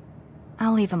fun.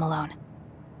 I'll leave him alone.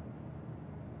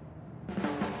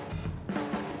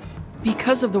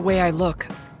 Because of the way I look,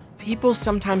 people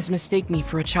sometimes mistake me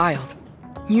for a child.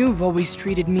 You've always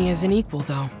treated me as an equal,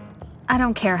 though. I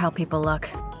don't care how people look.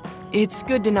 It's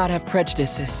good to not have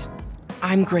prejudices.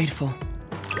 I'm grateful.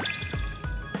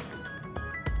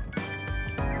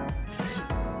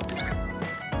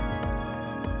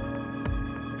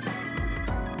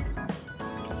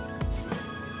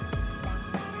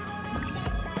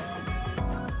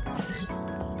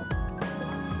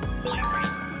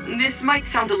 This might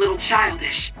sound a little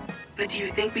childish, but do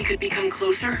you think we could become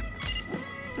closer?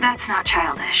 That's not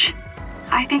childish.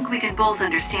 I think we can both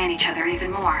understand each other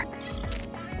even more.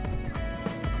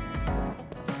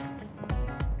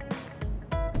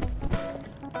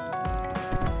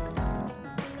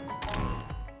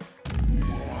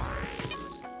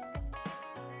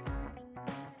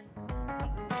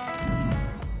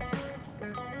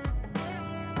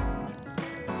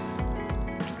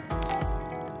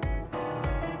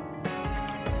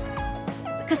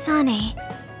 Kasane,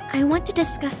 I want to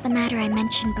discuss the matter I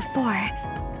mentioned before.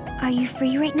 Are you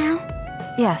free right now?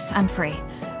 Yes, I'm free.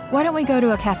 Why don't we go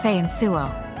to a cafe in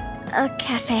Suo? A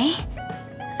cafe?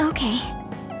 Okay.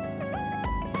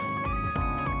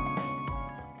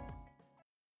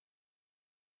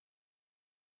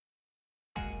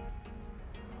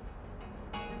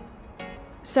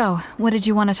 So, what did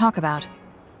you want to talk about?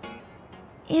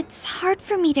 It's hard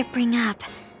for me to bring up.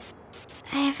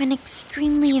 I have an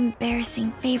extremely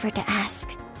embarrassing favor to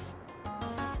ask.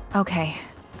 Okay,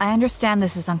 I understand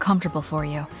this is uncomfortable for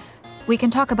you. We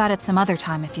can talk about it some other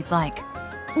time if you'd like.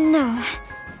 No.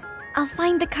 I'll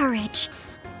find the courage.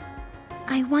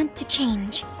 I want to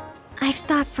change. I've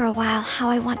thought for a while how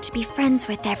I want to be friends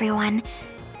with everyone,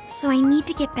 so I need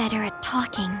to get better at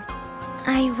talking.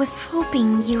 I was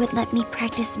hoping you would let me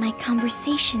practice my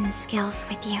conversation skills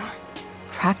with you.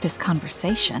 Practice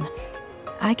conversation?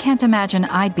 I can't imagine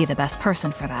I'd be the best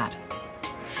person for that.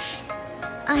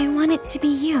 I want it to be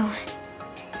you.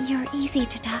 You're easy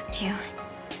to talk to.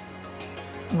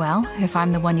 Well, if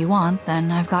I'm the one you want,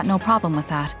 then I've got no problem with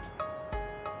that.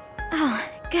 Oh,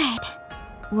 good.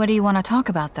 What do you want to talk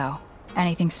about, though?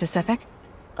 Anything specific?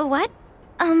 What?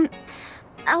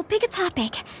 I'll pick a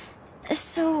topic.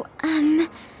 So,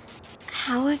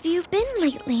 how have you been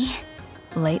lately?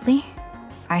 Lately?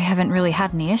 I haven't really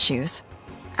had any issues.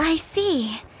 I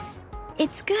see.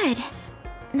 It's good,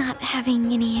 not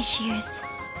having any issues.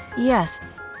 Yes.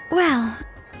 Well,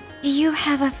 do you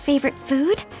have a favorite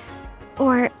food?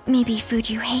 Or maybe food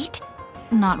you hate?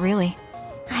 Not really.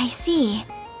 I see.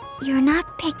 You're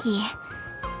not picky.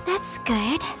 That's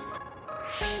good.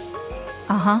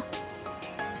 Uh-huh.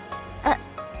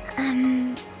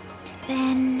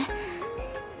 Then...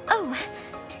 Oh,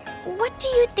 what do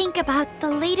you think about the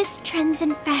latest trends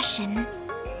in fashion?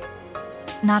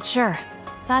 Not sure.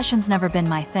 Fashion's never been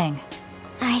my thing.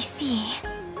 I see.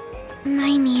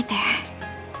 Mine either.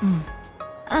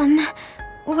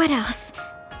 What else?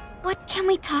 What can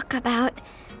we talk about?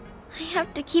 I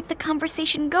have to keep the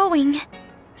conversation going.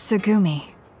 Sugumi,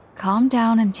 calm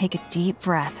down and take a deep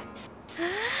breath.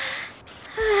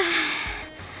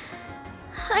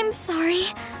 I'm sorry.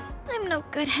 I'm no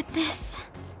good at this.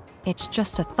 It's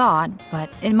just a thought, but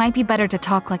it might be better to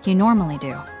talk like you normally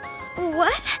do.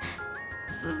 What?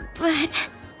 But...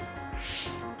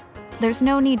 There's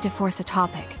no need to force a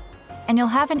topic, and you'll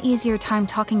have an easier time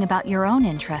talking about your own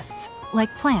interests,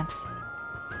 like plants.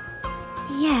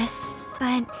 Yes,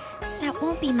 but that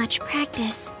won't be much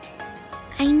practice.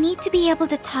 I need to be able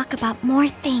to talk about more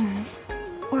things,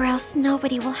 or else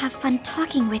nobody will have fun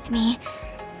talking with me.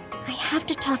 I have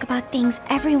to talk about things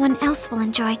everyone else will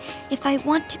enjoy if I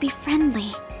want to be friendly.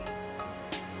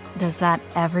 Does that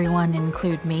everyone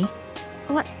include me?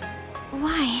 What?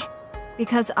 Why?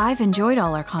 Because I've enjoyed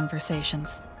all our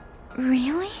conversations.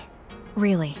 Really?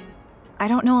 Really. I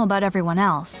don't know about everyone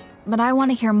else, but I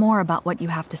want to hear more about what you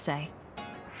have to say.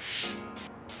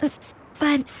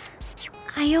 But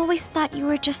I always thought you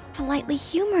were just politely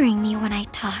humoring me when I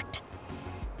talked.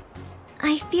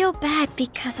 I feel bad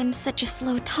because I'm such a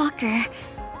slow talker,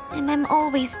 and I'm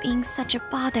always being such a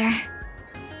bother.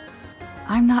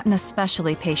 I'm not an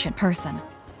especially patient person.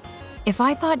 If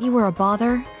I thought you were a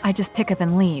bother, I'd just pick up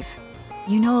and leave.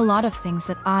 You know a lot of things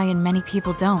that I and many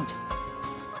people don't.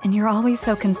 And you're always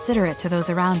so considerate to those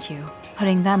around you,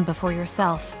 putting them before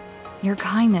yourself. Your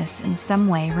kindness, in some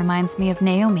way, reminds me of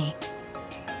Naomi.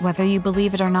 Whether you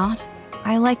believe it or not,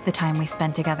 I like the time we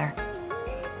spent together.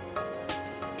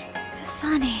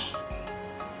 Kasane.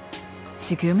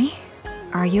 Tsugumi?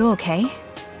 Are you okay?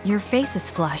 Your face is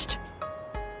flushed.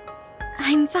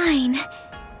 I'm fine.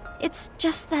 It's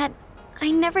just that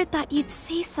I never thought you'd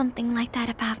say something like that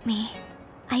about me.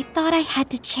 I thought I had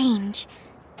to change.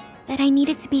 That I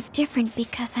needed to be different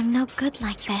because I'm no good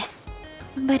like this.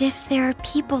 But if there are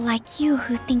people like you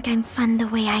who think I'm fun the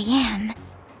way I am,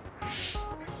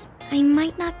 I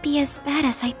might not be as bad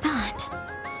as I thought.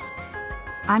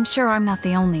 I'm sure I'm not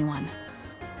the only one.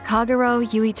 Kagero,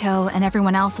 Yuito, and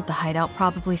everyone else at the hideout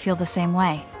probably feel the same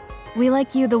way. We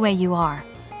like you the way you are.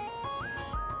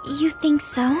 You think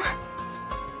so?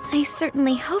 I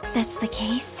certainly hope that's the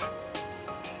case.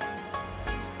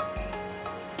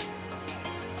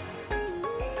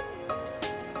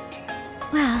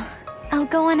 Well, I'll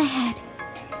go on ahead.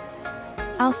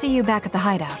 I'll see you back at the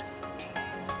hideout.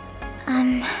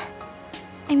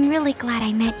 I'm really glad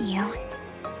I met you.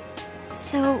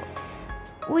 So,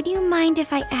 would you mind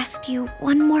if I asked you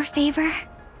one more favor?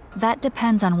 That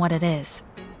depends on what it is.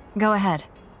 Go ahead.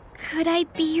 Could I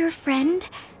be your friend?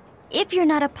 If you're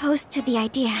not opposed to the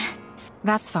idea.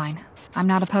 That's fine. I'm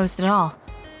not opposed at all.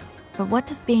 But what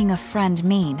does being a friend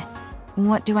mean?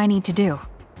 What do I need to do?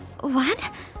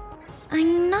 What?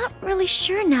 I'm not really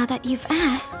sure now that you've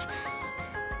asked.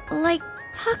 Like,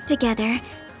 talk together,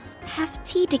 have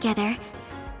tea together,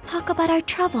 talk about our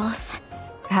troubles.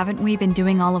 Haven't we been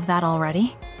doing all of that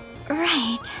already?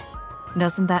 Right.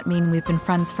 Doesn't that mean we've been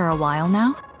friends for a while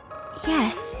now?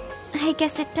 Yes, I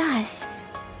guess it does.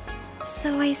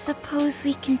 So I suppose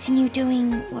we continue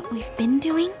doing what we've been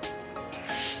doing?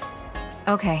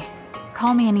 Okay.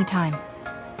 Call me anytime.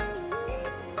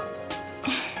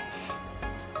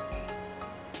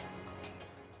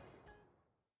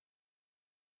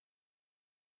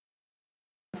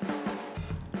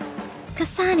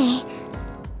 Kasane,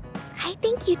 I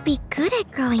think you'd be good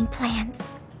at growing plants.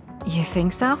 You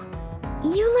think so?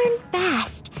 You learn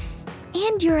fast,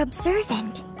 and you're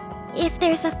observant. If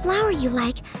there's a flower you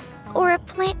like, or a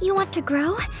plant you want to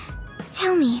grow,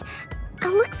 tell me.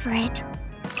 I'll look for it.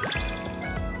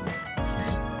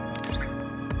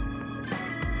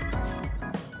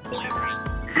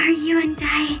 Are you and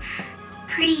I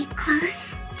pretty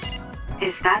close?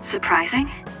 Is that surprising?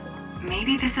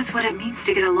 Maybe this is what it means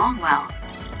to get along well.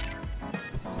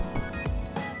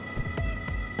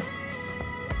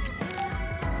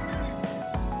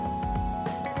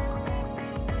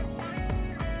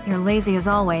 You're lazy as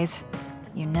always.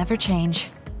 You never change.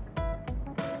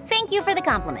 Thank you for the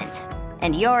compliment.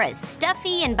 And you're as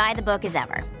stuffy and by the book as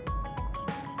ever.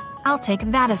 I'll take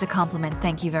that as a compliment,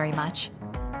 thank you very much.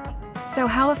 So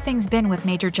how have things been with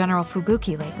Major General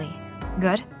Fubuki lately?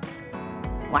 Good?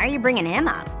 Why are you bringing him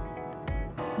up?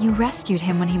 You rescued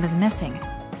him when he was missing.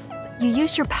 You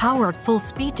used your power at full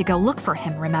speed to go look for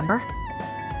him, remember?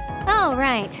 Oh,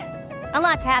 right. A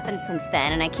lot's happened since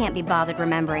then, and I can't be bothered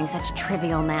remembering such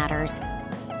trivial matters.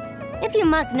 If you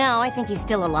must know, I think he's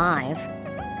still alive.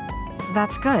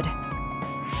 That's good.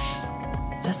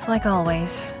 Just like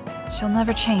always. She'll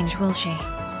never change, will she?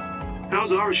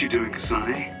 How's Arashi doing,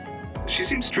 Kasane? Does she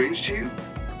seem strange to you?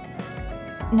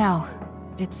 No.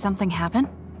 Did something happen?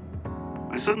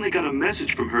 I suddenly got a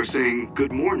message from her saying,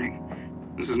 "Good morning."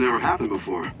 This has never happened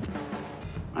before.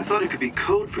 I thought it could be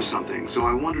code for something, so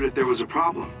I wondered if there was a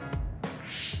problem.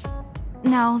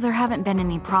 No, there haven't been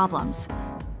any problems.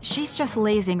 She's just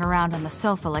lazing around on the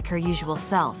sofa like her usual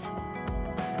self.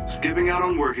 Skipping out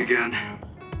on work again.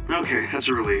 Okay, that's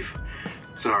a relief.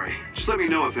 Sorry, just let me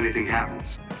know if anything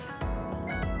happens.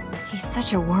 He's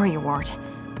such a worrywart,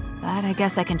 but I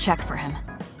guess I can check for him.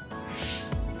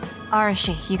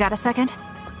 Arashi, you got a second?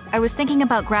 I was thinking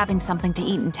about grabbing something to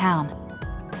eat in town.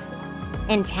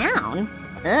 In town?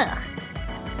 Ugh.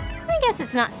 I guess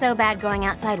it's not so bad going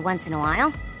outside once in a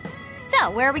while. So,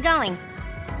 where are we going?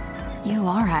 You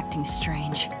are acting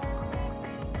strange.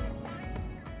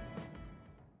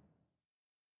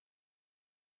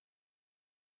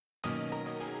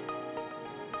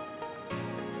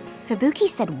 Fubuki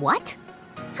said what?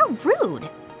 How rude.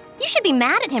 You should be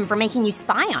mad at him for making you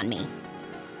spy on me.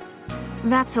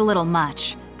 That's a little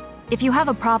much. If you have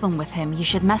a problem with him, you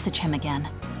should message him again.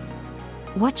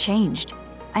 What changed?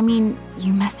 I mean,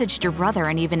 you messaged your brother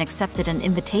and even accepted an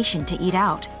invitation to eat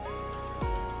out.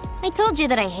 I told you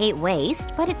that I hate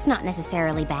waste, but it's not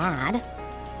necessarily bad.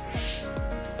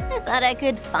 I thought I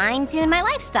could fine-tune my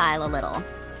lifestyle a little.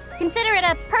 Consider it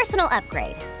a personal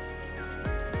upgrade.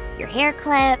 Your hair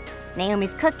clip,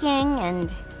 Naomi's cooking,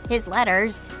 and his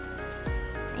letters.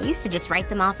 I used to just write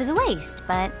them off as a waste,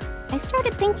 but I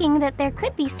started thinking that there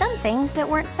could be some things that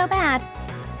weren't so bad.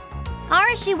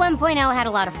 Arashi 1.0 had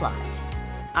a lot of flaws.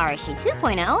 Arashi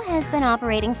 2.0 has been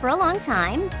operating for a long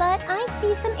time, but I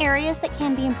see some areas that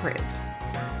can be improved.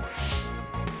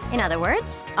 In other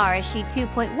words, RSG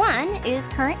 2.1 is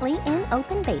currently in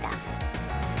open beta.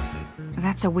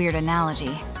 That's a weird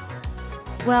analogy.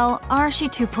 Well,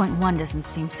 RSG 2.1 doesn't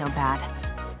seem so bad.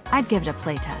 I'd give it a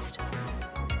playtest.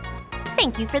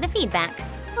 Thank you for the feedback.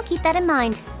 I'll keep that in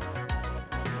mind.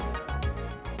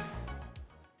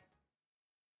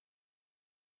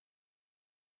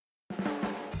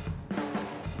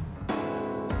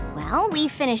 Well, we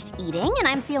finished eating and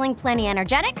I'm feeling plenty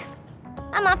energetic.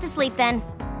 I'm off to sleep then.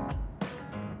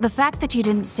 The fact that you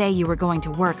didn't say you were going to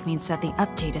work means that the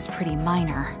update is pretty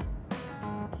minor.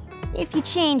 If you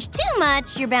change too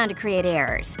much, you're bound to create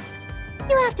errors.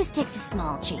 You have to stick to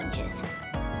small changes.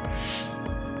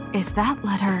 Is that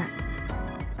letter...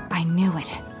 I knew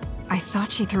it. I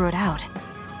thought she threw it out.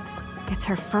 It's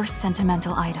her first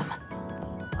sentimental item.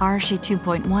 RSG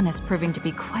 2.1 is proving to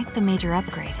be quite the major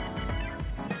upgrade.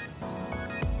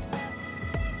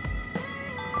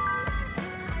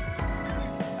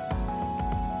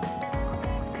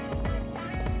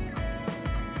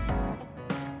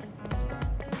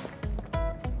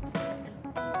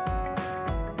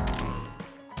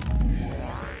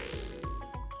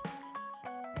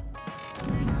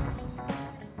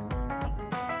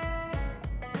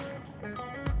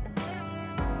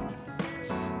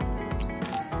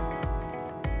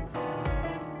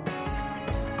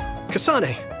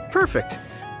 Kasane, perfect.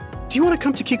 Do you want to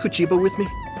come to Kikuchiba with me?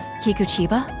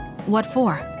 Kikuchiba? What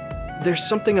for? There's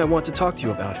something I want to talk to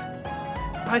you about.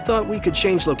 I thought we could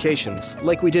change locations,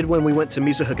 like we did when we went to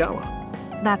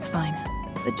Mizuhagawa. That's fine.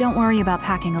 But don't worry about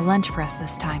packing a lunch for us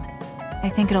this time. I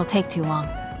think it'll take too long.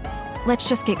 Let's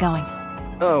just get going.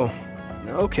 Oh,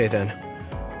 okay then.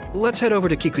 Let's head over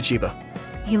to Kikuchiba.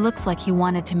 He looks like he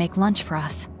wanted to make lunch for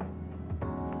us.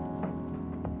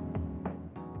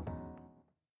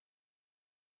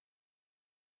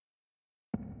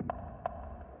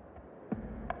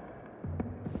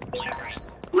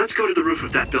 Let's go to the roof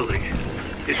of that building.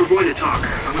 If we're going to talk,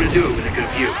 I'm going to do it with a good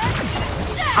view.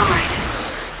 Alright.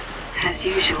 As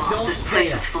usual, this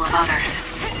place is full of others.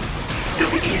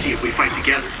 It'll be easy if we fight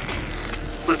together.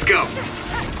 Let's go. This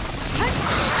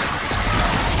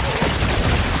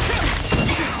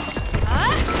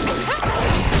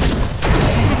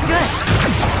is good.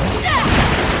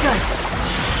 Good.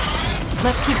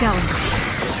 Let's keep going.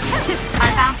 I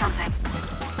found something.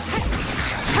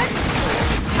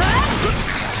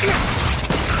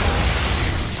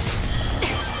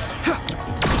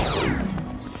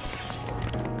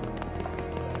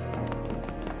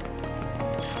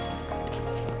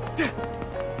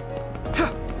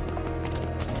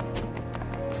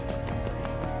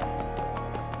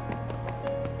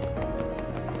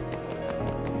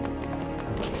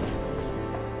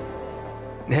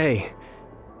 Hey,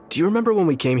 do you remember when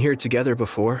we came here together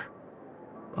before?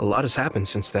 A lot has happened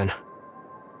since then.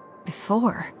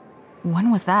 Before?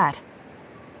 When was that?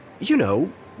 You know,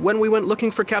 when we went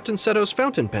looking for Captain Seto's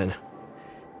fountain pen.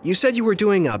 You said you were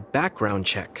doing a background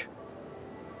check.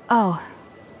 Oh,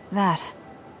 that.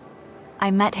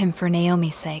 I met him for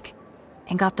Naomi's sake,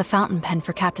 and got the fountain pen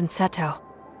for Captain Seto.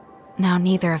 Now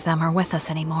neither of them are with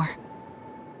us anymore.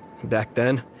 Back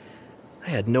then, I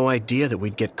had no idea that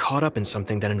we'd get caught up in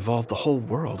something that involved the whole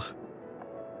world.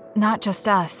 Not just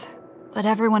us, but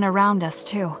everyone around us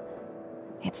too.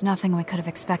 It's nothing we could have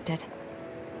expected.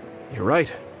 You're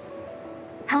right.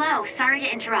 Hello, sorry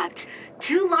to interrupt.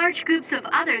 2 large groups of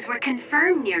others were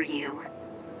confirmed near you.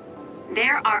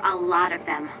 There are a lot of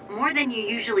them, more than you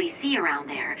usually see around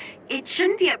there. It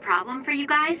shouldn't be a problem for you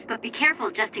guys, but be careful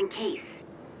just in case.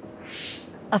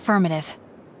 Affirmative.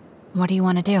 What do you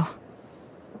want to do?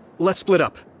 Let's split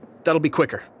up. That'll be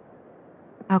quicker.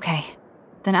 Okay,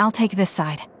 then I'll take this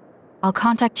side. I'll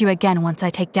contact you again once I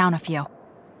take down a few.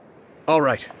 All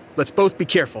right, let's both be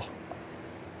careful.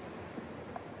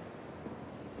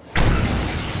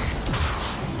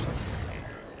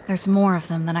 There's more of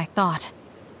them than I thought.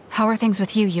 How are things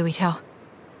with you, Yuito?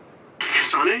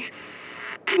 Kasane?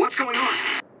 What's going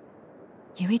on?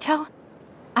 Yuito?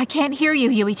 I can't hear you,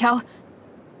 Yuito.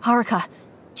 Haruka,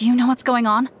 do you know what's going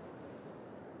on?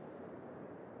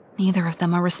 Neither of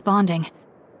them are responding.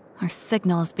 Our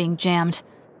signal is being jammed.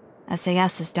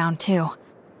 SAS is down too.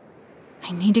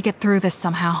 I need to get through this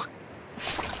somehow.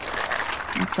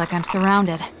 Looks like I'm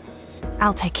surrounded.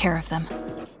 I'll take care of them.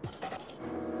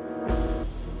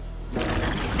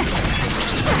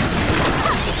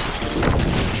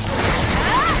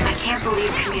 I can't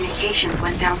believe communications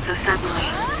went down so suddenly.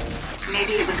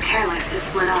 Maybe it was careless to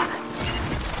split up.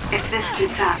 If this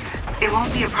keeps up, it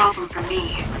won't be a problem for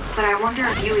me, but I wonder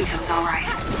if Yuito's alright.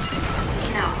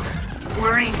 No,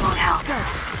 worrying won't help.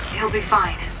 He'll be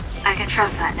fine. I can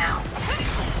trust that now.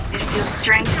 It feels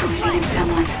strange to be meeting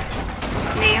someone.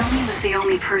 Naomi was the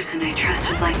only person I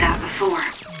trusted like that before.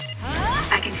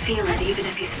 I can feel it even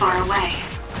if he's far away.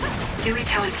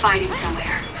 Yuito is fighting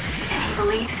somewhere, and he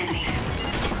believes in me.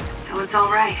 So it's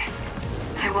all right.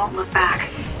 I won't look back.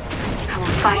 I will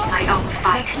fight my own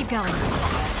fight. Let's keep going.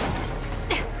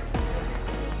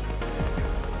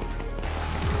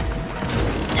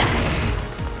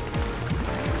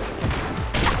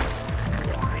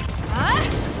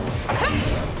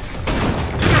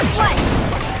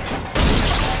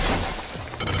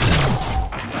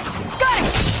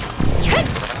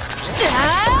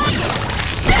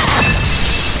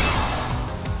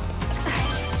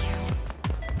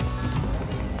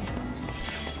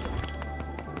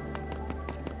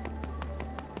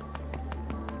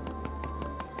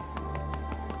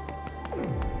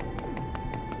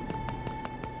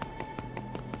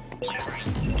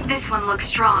 This one looks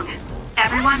strong.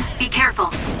 Everyone, be careful.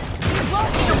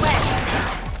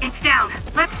 It's down.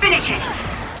 Let's finish it.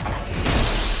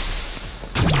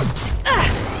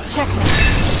 Checkmate.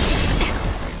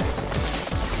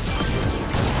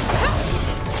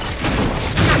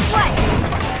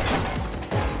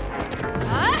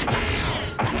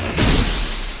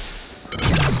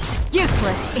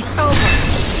 Useless. It's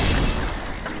over.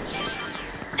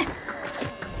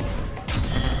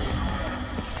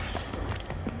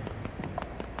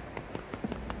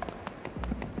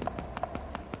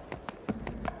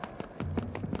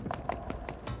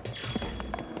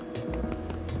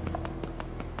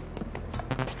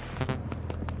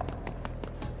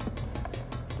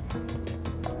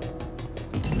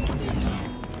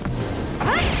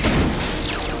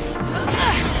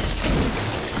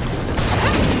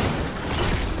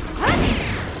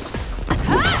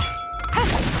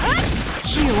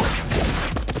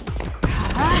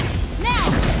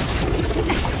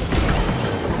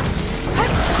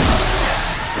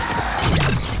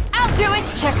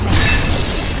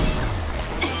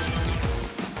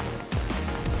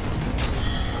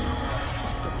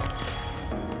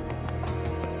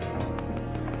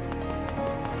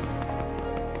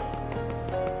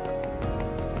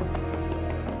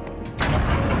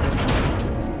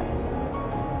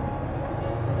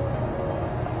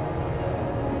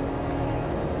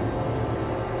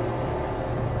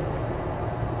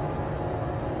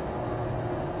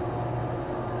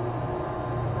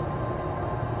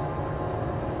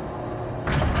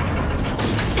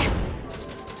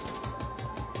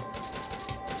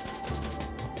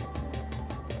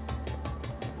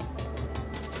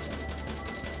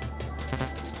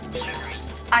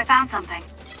 I found something.